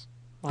Kick-Ass?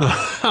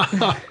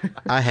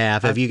 I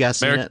have. Have you guys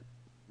seen it?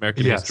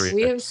 American Yes. History.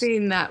 We have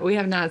seen that. We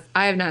have not.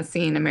 I have not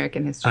seen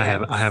American History. I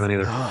haven't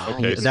either.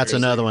 Okay, That's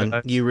another one.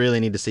 Kick-Ass. You really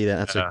need to see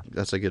that.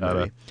 That's a good Gotta.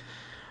 movie.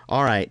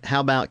 All right.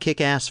 How about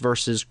Kick-Ass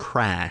versus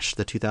Crash,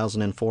 the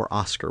 2004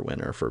 Oscar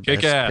winner for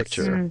Best Kick-Ass.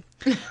 Picture?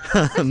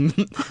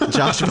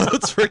 Josh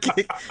votes for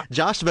Kick.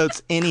 Josh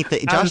votes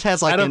anything. Josh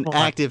has like an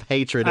active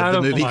hatred of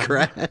the movie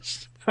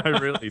Crash. I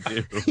really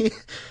do.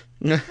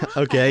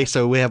 Okay,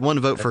 so we have one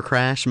vote for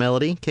Crash.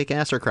 Melody,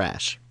 Kick-Ass or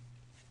Crash?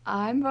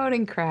 I'm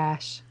voting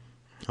Crash.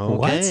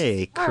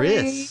 Okay, What?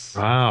 Chris.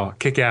 Wow.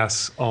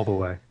 Kick-Ass all the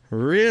way.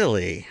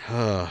 Really?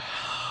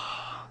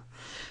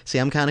 See,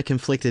 I'm kind of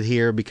conflicted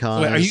here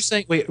because. Wait, are you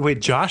saying? Wait.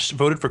 Josh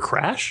voted for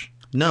Crash?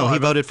 No, he I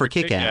voted for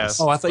Kick-Ass.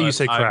 Oh, I thought you but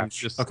said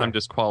Crash. I'm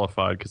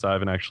disqualified because I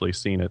haven't actually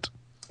seen it.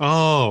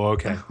 Oh,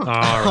 okay. All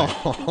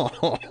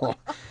right.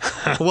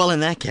 Well, in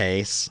that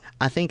case,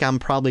 I think I'm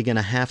probably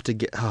gonna have to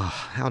get. Oh,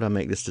 how do I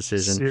make this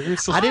decision?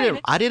 Seriously?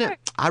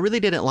 I really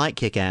didn't like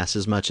Kick-Ass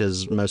as much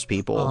as most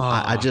people.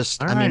 I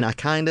mean, I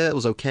kinda. It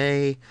was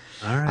okay.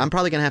 All right. I'm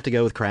probably gonna have to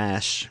go with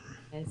Crash.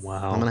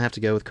 Wow. I'm gonna have to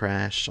go with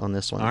Crash on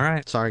this one. All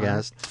right. Sorry, All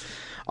guys.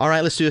 All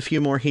right, let's do a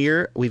few more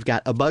here. We've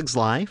got A Bug's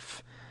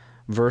Life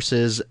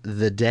versus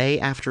The Day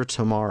After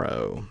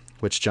Tomorrow,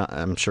 which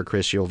I'm sure,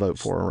 Chris, you'll vote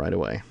for right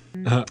away.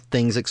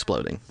 Things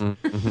exploding.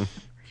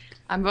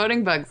 I'm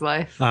voting Bug's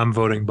Life. I'm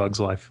voting Bug's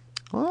Life.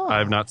 Oh. I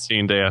have not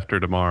seen Day After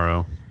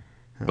Tomorrow,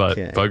 but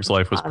Okay. Bug's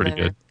Life was pretty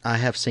good. I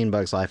have seen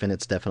Bug's Life, and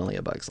it's definitely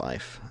a Bug's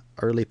Life.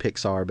 Early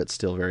Pixar, but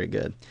still very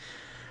good.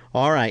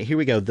 All right, here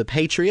we go. The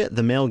Patriot,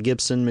 the Mel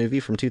Gibson movie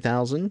from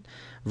 2000,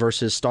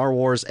 versus Star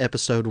Wars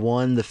Episode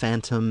 1, The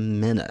Phantom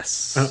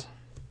Menace.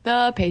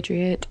 The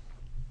Patriot.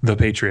 The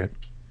Patriot.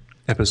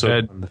 Episode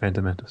Ed- 1, The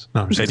Phantom Menace.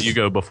 No, I'm just Ed, kidding. you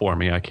go before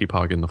me. I keep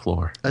hogging the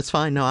floor. That's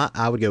fine. No,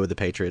 I would go with The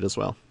Patriot as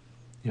well.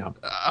 Yeah.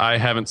 I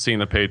haven't seen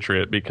The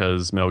Patriot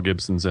because Mel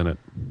Gibson's in it.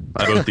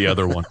 I vote the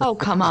other one. Oh,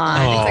 come on.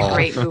 It's a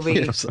great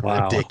movie. So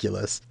Wow.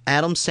 ridiculous.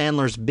 Adam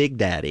Sandler's Big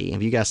Daddy.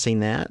 Have you guys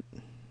seen that?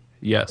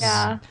 Yes.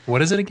 Yeah.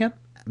 What is it again?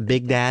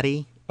 Big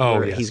Daddy. Oh,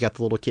 where yes. He's got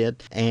the little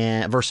kid.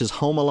 And versus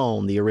Home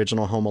Alone, the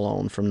original Home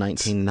Alone from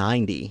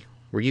 1990.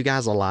 Were you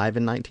guys alive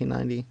in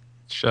 1990?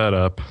 Shut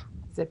up.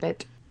 Zip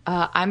it.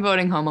 I'm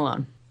voting Home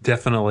Alone.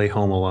 Definitely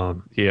Home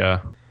Alone.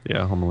 Yeah.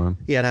 Yeah, Home Alone.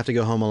 Yeah, I'd have to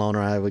go Home Alone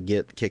or I would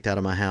get kicked out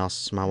of my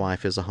house. My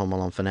wife is a Home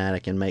Alone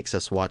fanatic and makes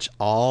us watch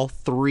all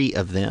three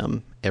of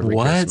them every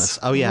What? Christmas.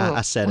 Oh, yeah, Oh.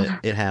 I said it.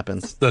 It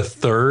happens. The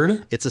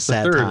third? It's a The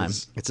sad third time.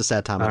 is- It's a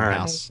sad time in All our right.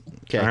 house.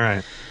 Okay. All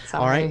right.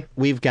 Sorry. All right.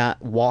 We've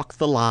got Walk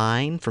the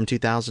Line from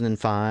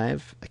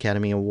 2005,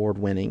 Academy Award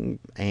winning,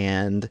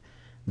 and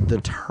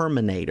The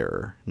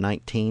Terminator,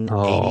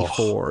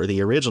 1984,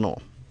 the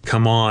original.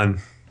 Come on.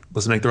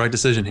 Let's make the right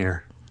decision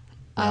here.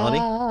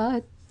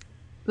 Melody?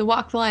 The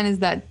Walk the Line is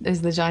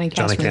the Johnny Cash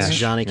Johnny movie. Cash.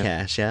 Johnny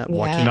Cash, yeah. Yeah.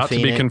 Joaquin Not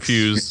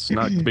Phoenix.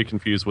 not to be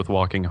confused with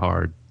Walking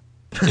Hard.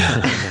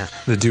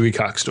 The Dewey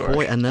Cox story.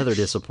 Boy, another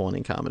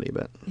disappointing comedy,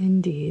 but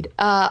Indeed.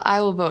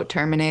 I will vote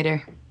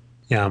Terminator.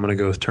 Yeah, I'm going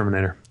to go with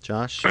Terminator.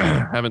 Josh?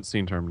 Haven't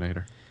seen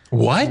Terminator.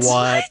 What?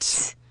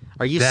 What?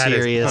 Are you That is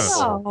serious?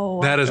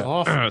 Oh. That is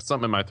awful.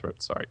 Something in my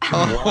throat. Sorry.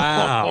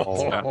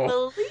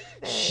 Wow.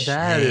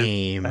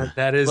 Shame.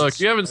 That is. Look,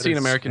 you haven't that seen is-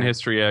 American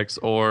History X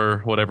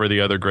or whatever the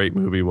other great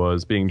movie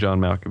was, being John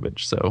Malkovich.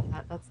 So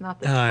That's not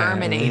the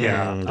Terminator.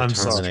 Yeah, The I'm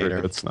sorry.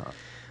 Terminator. it's not.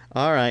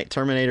 All right,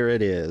 Terminator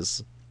it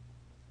is.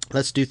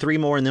 Let's do three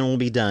more and then we'll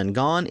be done.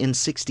 Gone in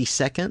 60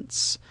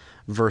 Seconds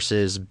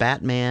versus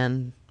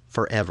Batman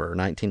Forever,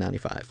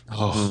 1995.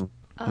 Oh,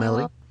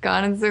 Melody?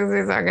 Gone in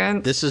 60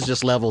 Seconds. This is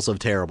just levels of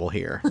terrible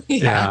here.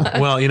 Yeah.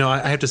 Well,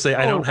 I have to say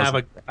I don't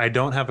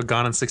have a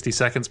Gone in 60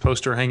 Seconds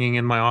poster hanging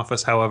in my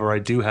office. However, I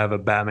do have a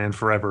Batman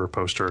Forever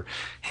poster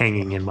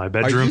hanging in my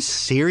bedroom. Are you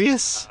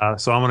serious?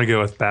 So I'm going to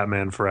go with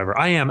Batman Forever.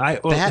 I am.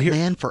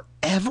 Batman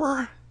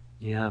Forever?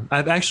 Yeah.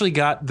 I've actually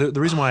got the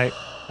reason why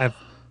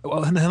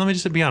let me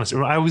just be honest.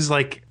 I was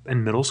like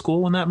in middle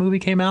school when that movie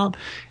came out,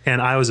 and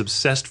I was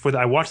obsessed with it.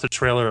 I watched the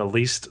trailer at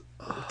least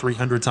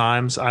 300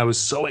 times. I was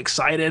so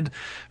excited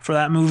for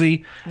that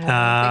movie.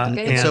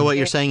 And so what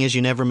you're saying is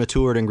you never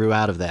matured and grew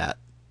out of that?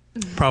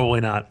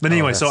 Probably not. But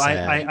anyway, so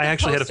I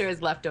actually poster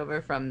is left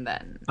over from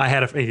then. I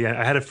had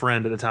a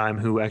friend at the time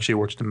who actually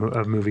worked in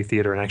a movie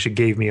theater and actually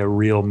gave me a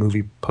real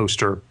movie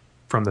poster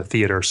from the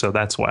theater. So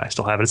that's why I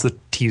still have it. It's the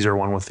teaser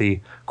one with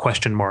the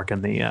question mark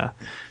and the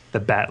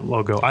bat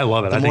logo. I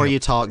love it. The more you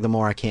talk, the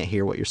more I can't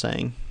hear what you're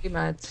saying. Pretty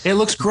much. It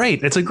looks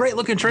great. It's a great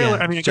looking trailer.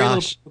 Yeah, I mean, a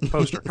Josh. great little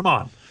poster. Come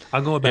on.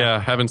 I'll go with Batman. Yeah,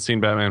 haven't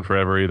seen Batman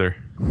Forever either.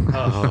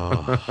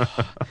 Oh.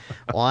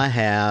 Well, I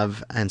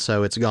have, and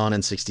so it's Gone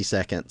in 60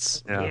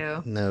 Seconds.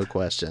 Yeah. No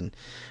question.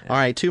 All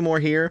right, 2 more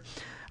here.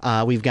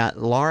 We've got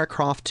Lara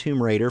Croft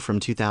Tomb Raider from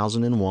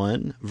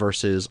 2001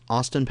 versus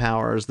Austin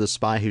Powers, The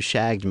Spy Who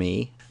Shagged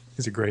Me.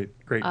 He's a great.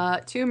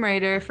 Tomb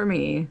Raider for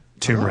me.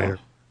 Tomb Raider.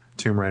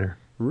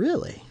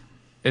 Really?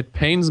 It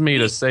pains me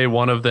to say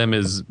one of them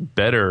is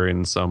better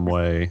in some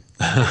way.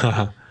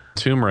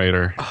 Tomb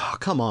Raider. Oh,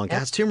 come on,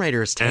 guys. Tomb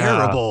Raider is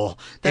terrible.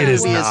 It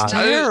is not.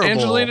 terrible.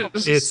 Angelina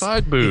is a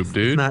side boob,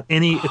 dude. Not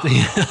any.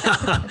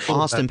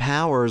 Austin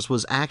Powers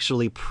was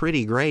actually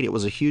pretty great. It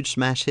was a huge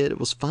smash hit. It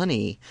was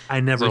funny. I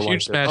never It's a liked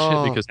huge it. smash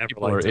hit because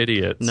people are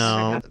idiots.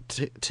 No,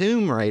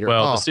 Tomb Raider.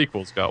 Well, the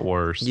sequels got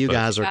worse. You but-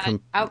 guys are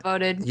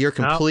outvoted. You're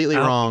completely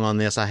wrong on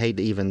this. I hate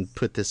to even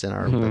put this in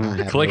our. I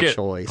have Click no it.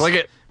 choice. Click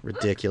it.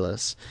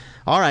 Ridiculous.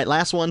 All right,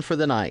 last one for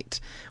the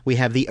night. We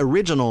have the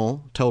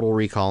original Total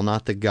Recall,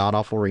 not the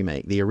god-awful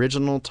remake. The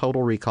original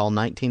Total Recall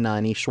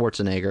 1990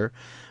 Schwarzenegger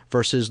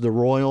versus the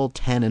Royal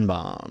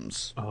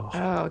Tenenbaums.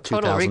 Oh,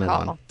 Total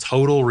Recall.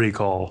 Total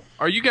Recall.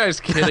 Are you guys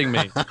kidding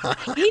me? I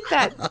hate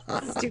that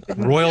stupid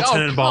movie. Royal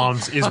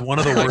Tenenbaums is one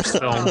of the worst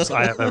films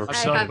I have ever I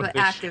seen. have an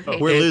active hate.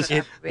 We're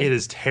losing. It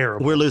is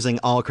terrible. We're losing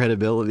all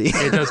credibility.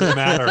 It doesn't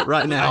matter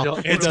right now.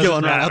 It It's doesn't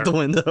going right out matter. the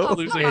window.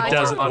 It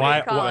doesn't.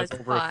 Why?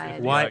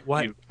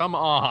 Why? Come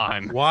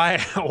on. Why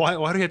do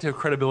you have to have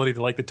credibility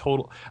to like the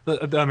total?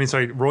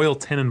 Royal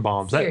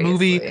Tenenbaums. That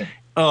movie. Seriously.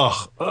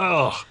 Ugh.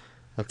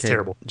 Okay, it's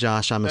terrible.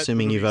 Josh, I'm That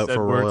assuming you movie vote said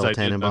for words Royal I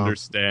didn't Tenenbaums.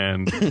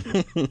 understand.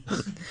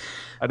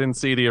 I didn't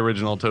see the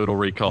original Total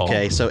Recall.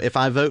 Okay, so if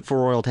I vote for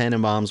Royal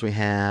Tenenbaums, we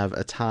have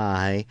a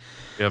tie.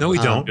 No, we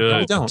don't. Good. No,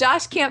 we don't.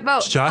 Josh can't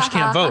vote. Josh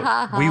can't vote.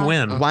 We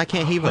win. Why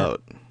can't he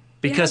vote?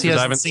 Because he I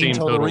hasn't haven't seen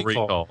Total Total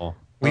Recall. Recall.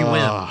 We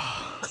win.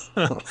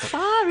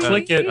 Sorry.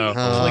 Click it.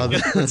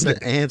 The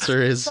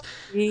answer is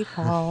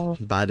Recall.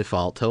 by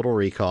default Total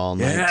Recall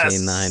Yes.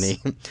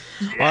 1990.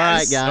 All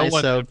right, No guys.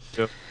 one So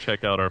should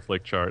check out our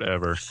flick chart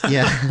ever.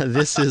 yeah,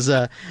 this is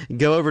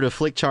go over to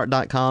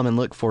flickchart.com and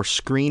look for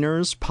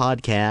Screeners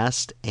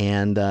Podcast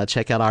and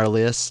check out our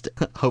list.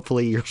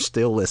 Hopefully you're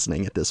still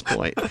listening at this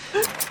point.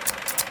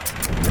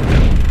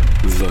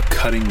 The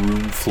cutting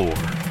room floor.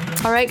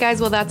 All right, guys.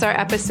 Well, that's our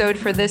episode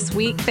for this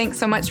week. Thanks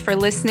so much for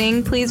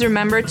listening. Please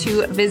remember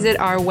to visit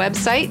our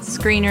website,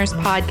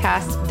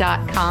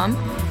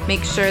 screenerspodcast.com.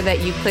 Make sure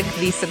that you click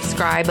the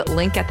subscribe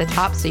link at the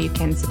top so you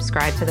can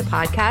subscribe to the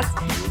podcast.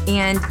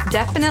 And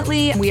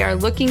definitely, we are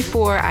looking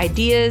for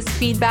ideas,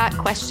 feedback,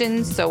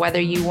 questions. So whether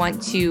you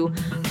want to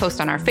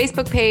post on our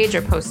Facebook page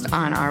or post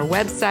on our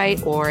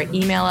website or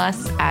email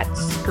us at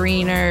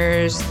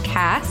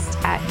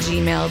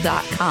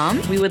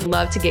screenerscast@gmail.com. We would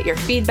love to get your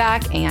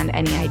feedback and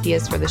any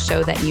ideas for the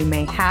show that you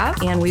may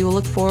have. And we will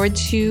look forward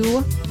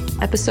to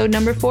episode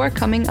number 4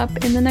 coming up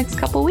in the next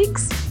couple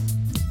weeks.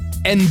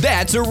 And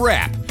that's a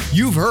wrap.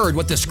 You've heard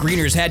what the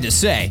screeners had to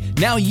say.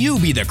 Now you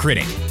be the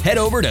critic. Head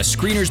over to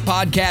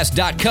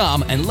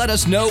screenerspodcast.com and let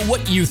us know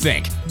what you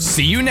think.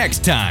 See you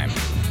next time.